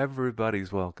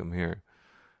everybody's welcome here.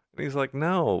 And he's like,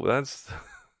 no, that's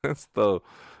the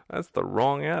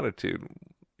wrong attitude.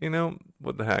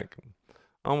 What the heck?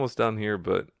 Almost done here,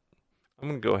 but I'm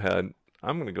gonna go ahead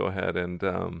and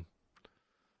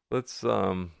let's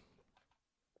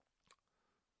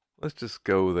just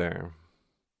go there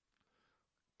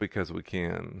because we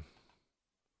can.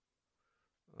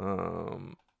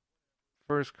 1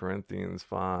 Corinthians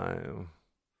 5.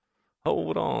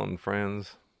 Hold on,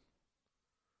 friends.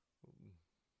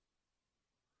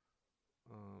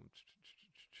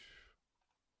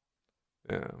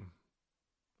 Yeah.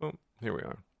 Oh, here we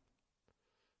are.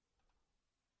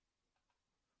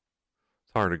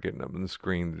 It's harder getting up on the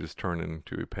screen to just turn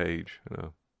into a page in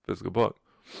a physical book.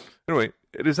 Anyway,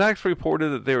 it is actually reported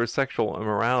that there is sexual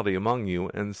immorality among you,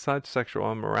 and such sexual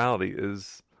immorality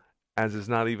is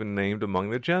not even named among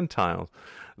the Gentiles,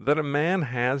 that a man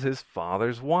has his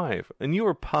father's wife, and you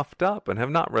are puffed up, and have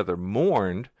not rather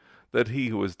mourned that he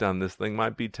who has done this thing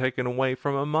might be taken away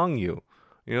from among you.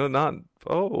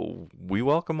 We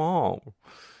welcome all.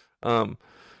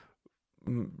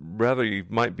 Rather, you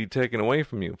might be taken away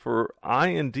from you. For I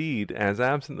indeed, as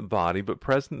absent in the body, but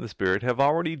present in the spirit, have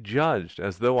already judged,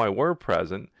 as though I were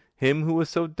present, him who has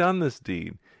so done this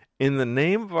deed. In the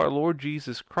name of our Lord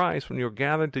Jesus Christ, when you are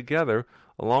gathered together,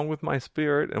 along with my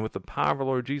spirit and with the power of our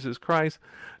Lord Jesus Christ,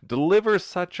 deliver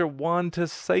such a one to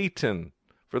Satan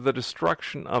for the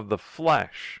destruction of the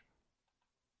flesh,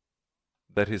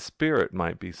 that his spirit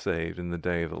might be saved in the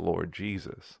day of the Lord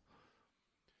Jesus.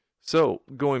 So,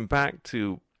 going back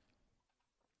to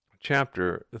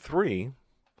chapter 3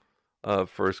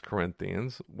 of 1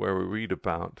 Corinthians, where we read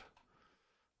about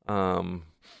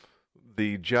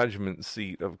the judgment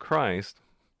seat of Christ.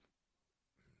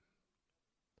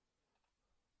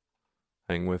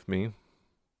 Hang with me.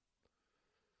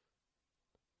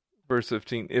 Verse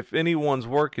 15, if anyone's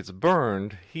work is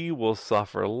burned, he will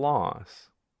suffer loss,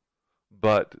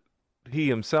 but he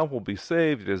himself will be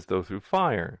saved as though through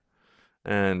fire.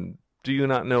 And do you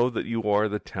not know that you are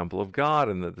the temple of God,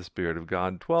 and that the Spirit of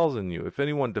God dwells in you? If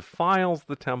anyone defiles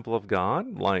the temple of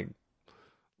God, like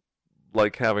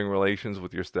having relations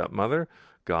with your stepmother,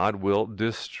 God will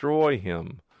destroy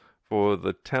him. For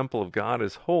the temple of God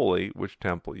is holy, which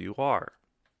temple you are.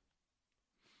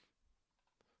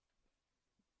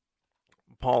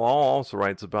 Paul also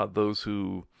writes about those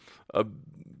who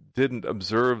didn't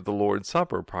observe the Lord's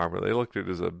Supper properly. They looked at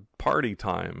it as a party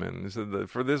time, and he said that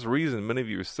for this reason many of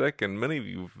you are sick and many of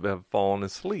you have fallen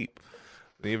asleep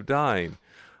and you've died.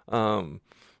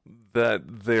 That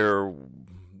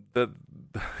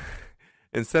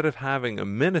instead of having a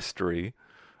ministry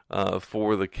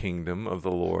for the kingdom of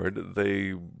the Lord,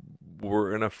 they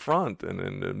were an affront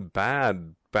and a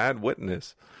bad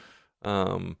witness,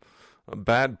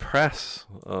 bad press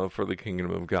for the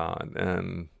kingdom of God,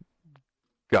 and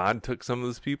God took some of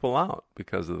those people out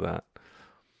because of that.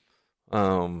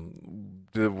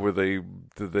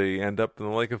 Did they end up in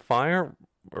the lake of fire,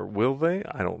 or will they?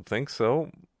 I don't think so.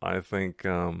 I think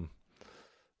God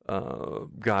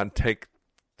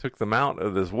took them out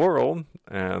of this world,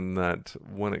 and that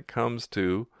when it comes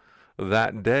to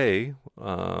that day,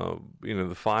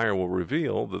 the fire will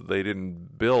reveal that they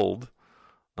didn't build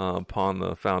upon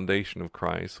the foundation of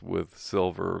Christ with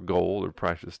silver, gold, or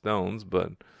precious stones,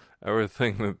 but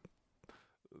everything that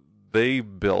they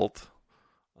built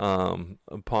upon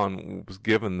what was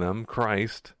given them,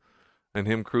 Christ and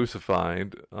Him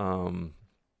crucified,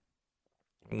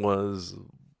 was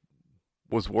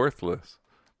worthless.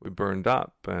 We burned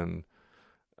up, and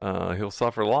he'll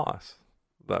suffer loss.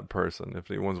 That person, if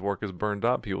anyone's work is burned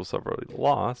up, he will suffer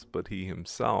loss, but he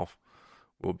himself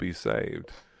will be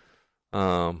saved.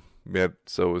 Yet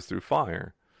so is through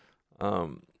fire.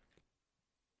 So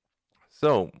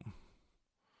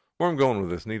where I'm going with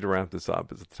this, need to wrap this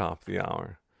up, is at the top of the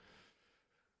hour.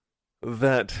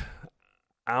 That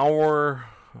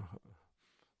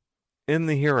in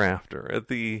the hereafter, at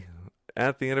the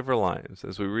end of our lives,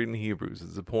 as we read in Hebrews,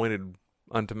 it's appointed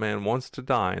unto man once to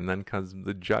die, and then comes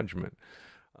the judgment.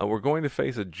 We're going to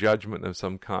face a judgment of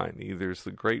some kind. Either it's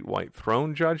the great white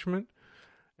throne judgment,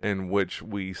 in which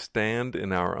we stand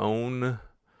in our own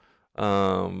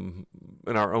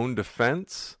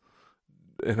defense,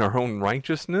 in our own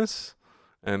righteousness,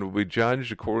 and will be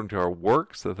judged according to our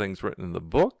works, the things written in the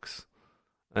books,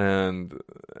 and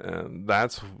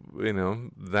that's,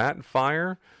 that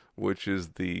fire, which is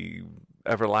the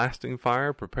everlasting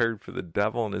fire prepared for the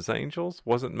devil and his angels,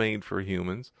 wasn't made for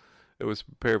humans. It was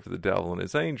prepared for the devil and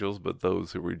his angels, but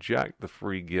those who reject the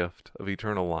free gift of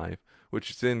eternal life, which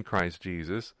is in Christ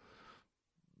Jesus,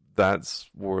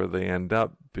 that's where they end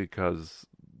up, because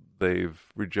they've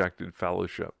rejected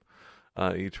fellowship,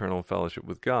 eternal fellowship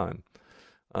with God.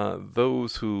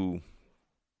 Those who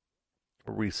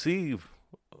receive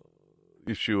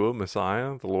Yeshua,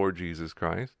 Messiah, the Lord Jesus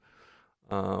Christ,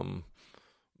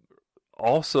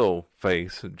 also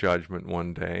face judgment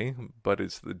one day, but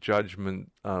it's the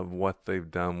judgment of what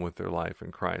they've done with their life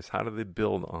in Christ. How do they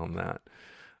build on that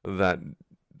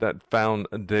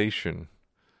foundation,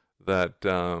 that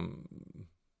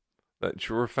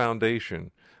sure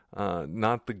foundation,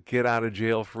 not the get out of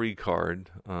jail free card,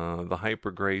 the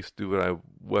hyper grace, do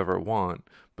whatever I want,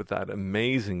 but that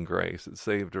amazing grace that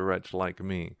saved a wretch like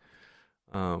me.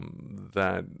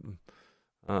 That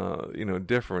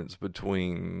difference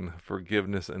between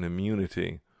forgiveness and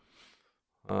immunity.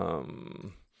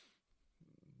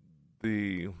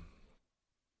 The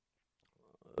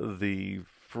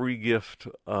free gift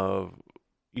of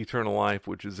eternal life,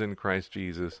 which is in Christ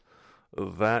Jesus,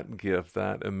 that gift,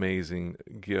 that amazing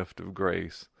gift of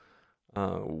grace,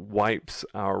 wipes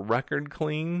our record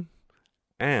clean,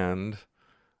 and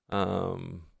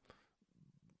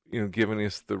giving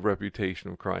us the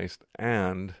reputation of Christ,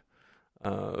 and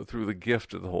through the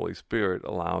gift of the Holy Spirit,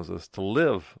 allows us to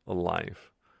live a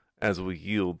life as we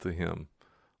yield to Him,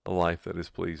 a life that is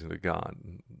pleasing to God,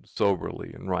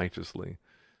 soberly and righteously,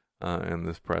 in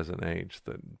this present age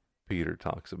that Peter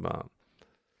talks about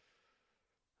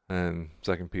in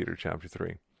 2 Peter chapter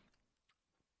 3.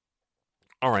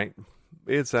 All right,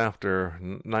 it's after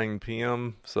 9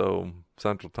 p.m., so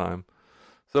Central Time.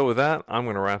 So with that, I'm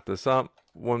going to wrap this up.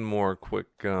 One more quick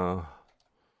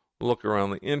look around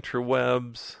the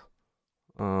interwebs.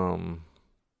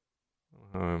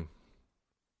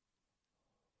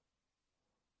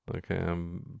 Okay,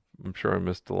 I'm sure I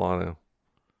missed a lot of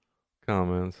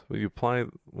comments. Will you apply,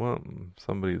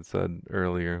 somebody had said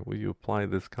earlier, will you apply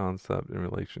this concept in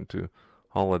relation to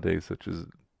holidays such as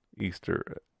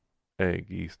Easter,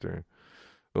 Easter?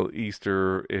 Well,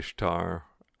 Easter, Ishtar,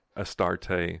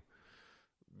 Astarte.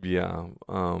 Yeah,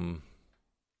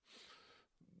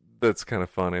 that's kind of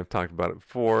funny. I've talked about it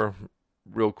before.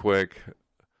 Real quick,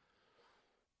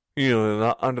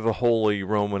 under the Holy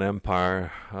Roman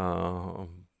Empire,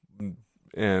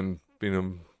 and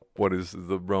what is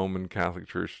the Roman Catholic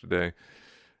Church today,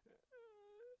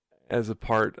 as a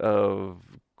part of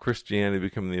Christianity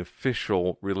becoming the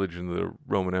official religion of the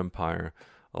Roman Empire,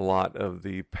 a lot of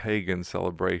the pagan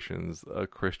celebrations, a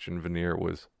Christian veneer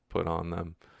was put on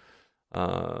them.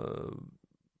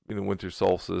 Winter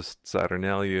solstice,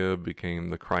 Saturnalia became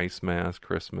the Christ Mass,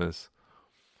 Christmas.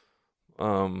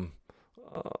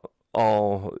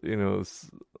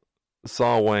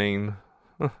 Samhain,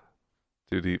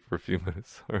 too deep for a few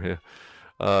minutes.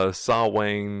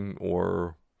 Samhain,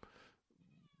 or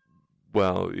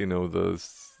the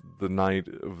Night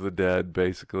of the Dead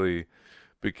basically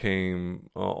became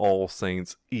All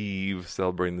Saints Eve,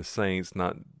 celebrating the saints,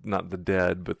 not the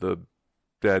dead, but the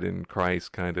dead in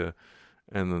Christ, kind of.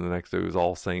 And then the next day was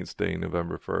All Saints Day,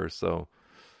 November 1st. So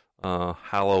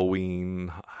Halloween,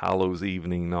 Hallows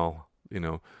Evening,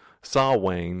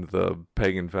 Samhain, the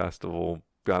pagan festival,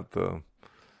 got the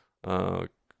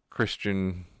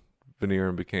Christian veneer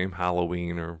and became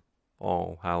Halloween, or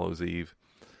All Hallows Eve.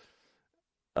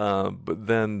 But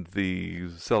then the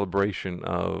celebration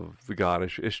of the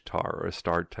goddess Ishtar, or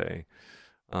Astarte,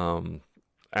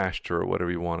 Ashtar, or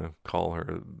whatever you want to call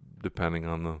her, depending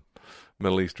on the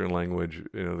Middle Eastern language,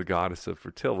 the goddess of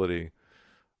fertility.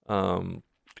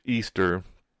 Easter,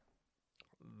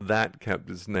 that kept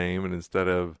its name, and instead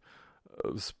of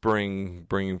spring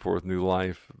bringing forth new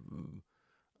life,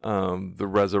 the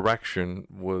resurrection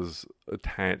was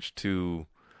attached to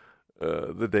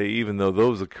the day, even though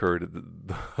those occurred,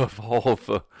 of all of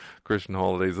the Christian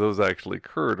holidays, those actually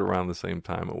occurred around the same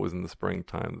time. It was in the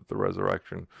springtime that the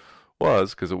resurrection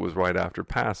was, because it was right after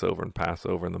Passover, and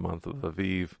Passover in the month of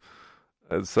Aviv,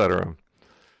 etc.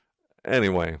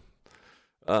 Anyway,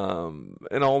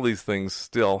 and all these things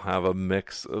still have a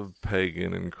mix of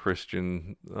pagan and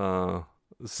Christian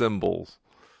symbols.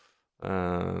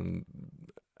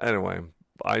 Anyway,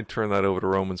 I turn that over to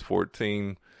Romans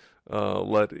 14.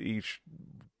 Let each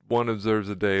one observe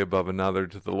a day above another.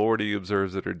 To the Lord he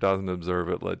observes it or doesn't observe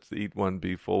it. Let each one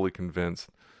be fully convinced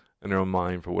in their own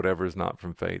mind, for whatever is not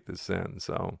from faith is sin.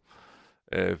 So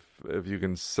if you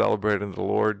can celebrate in the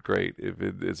Lord, great. If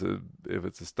it's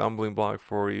a stumbling block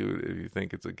for you, if you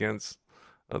think it's against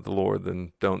the Lord,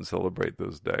 then don't celebrate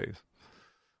those days.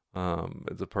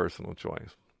 It's a personal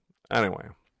choice. Anyway,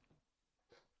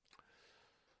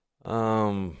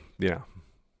 yeah,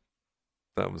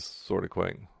 that was sort of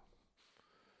quick.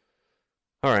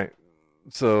 All right,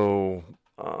 so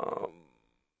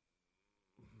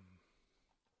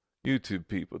YouTube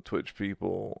people, Twitch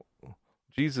people,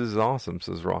 Jesus is awesome,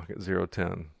 says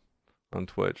Rocket010 on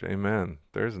Twitch. Amen.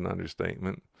 There's an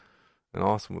understatement. And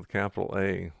awesome with capital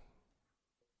A.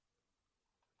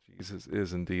 Jesus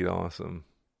is indeed awesome.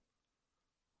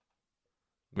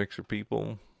 Mixer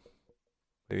people,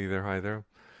 hey there, hi there.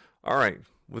 All right,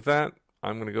 with that,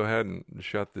 I'm going to go ahead and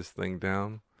shut this thing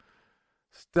down.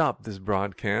 Stop this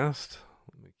broadcast.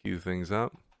 Let me cue things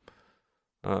up.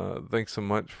 Thanks so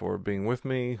much for being with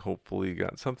me. Hopefully you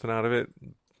got something out of it.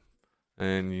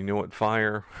 And you know what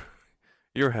fire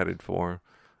you're headed for.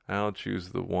 I'll choose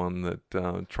the one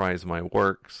that tries my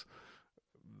works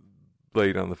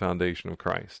laid on the foundation of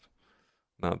Christ.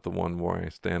 Not the one where I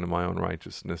stand in my own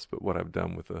righteousness, but what I've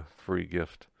done with the free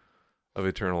gift of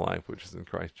eternal life, which is in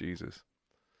Christ Jesus.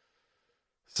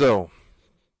 So,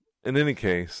 in any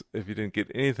case, if you didn't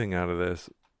get anything out of this,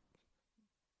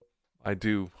 I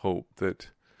do hope that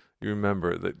you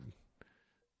remember that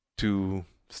to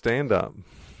stand up,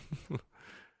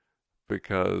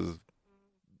 because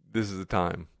this is the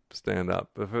time to stand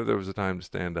up. If there was a time to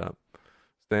stand up,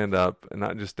 and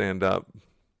not just stand up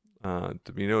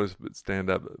to be noticed, but stand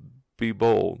up, be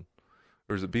bold.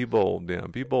 Or is it be bold? Yeah,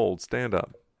 be bold, stand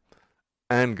up,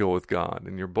 and go with God.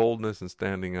 And your boldness and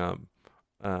standing up,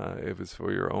 if it's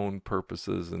for your own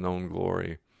purposes and own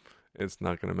glory, it's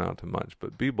not going to amount to much.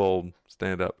 But be bold,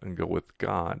 stand up, and go with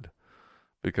God,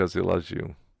 because he loves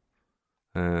you.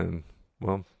 And,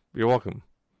 well, you're welcome.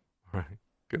 All right.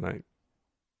 Good night.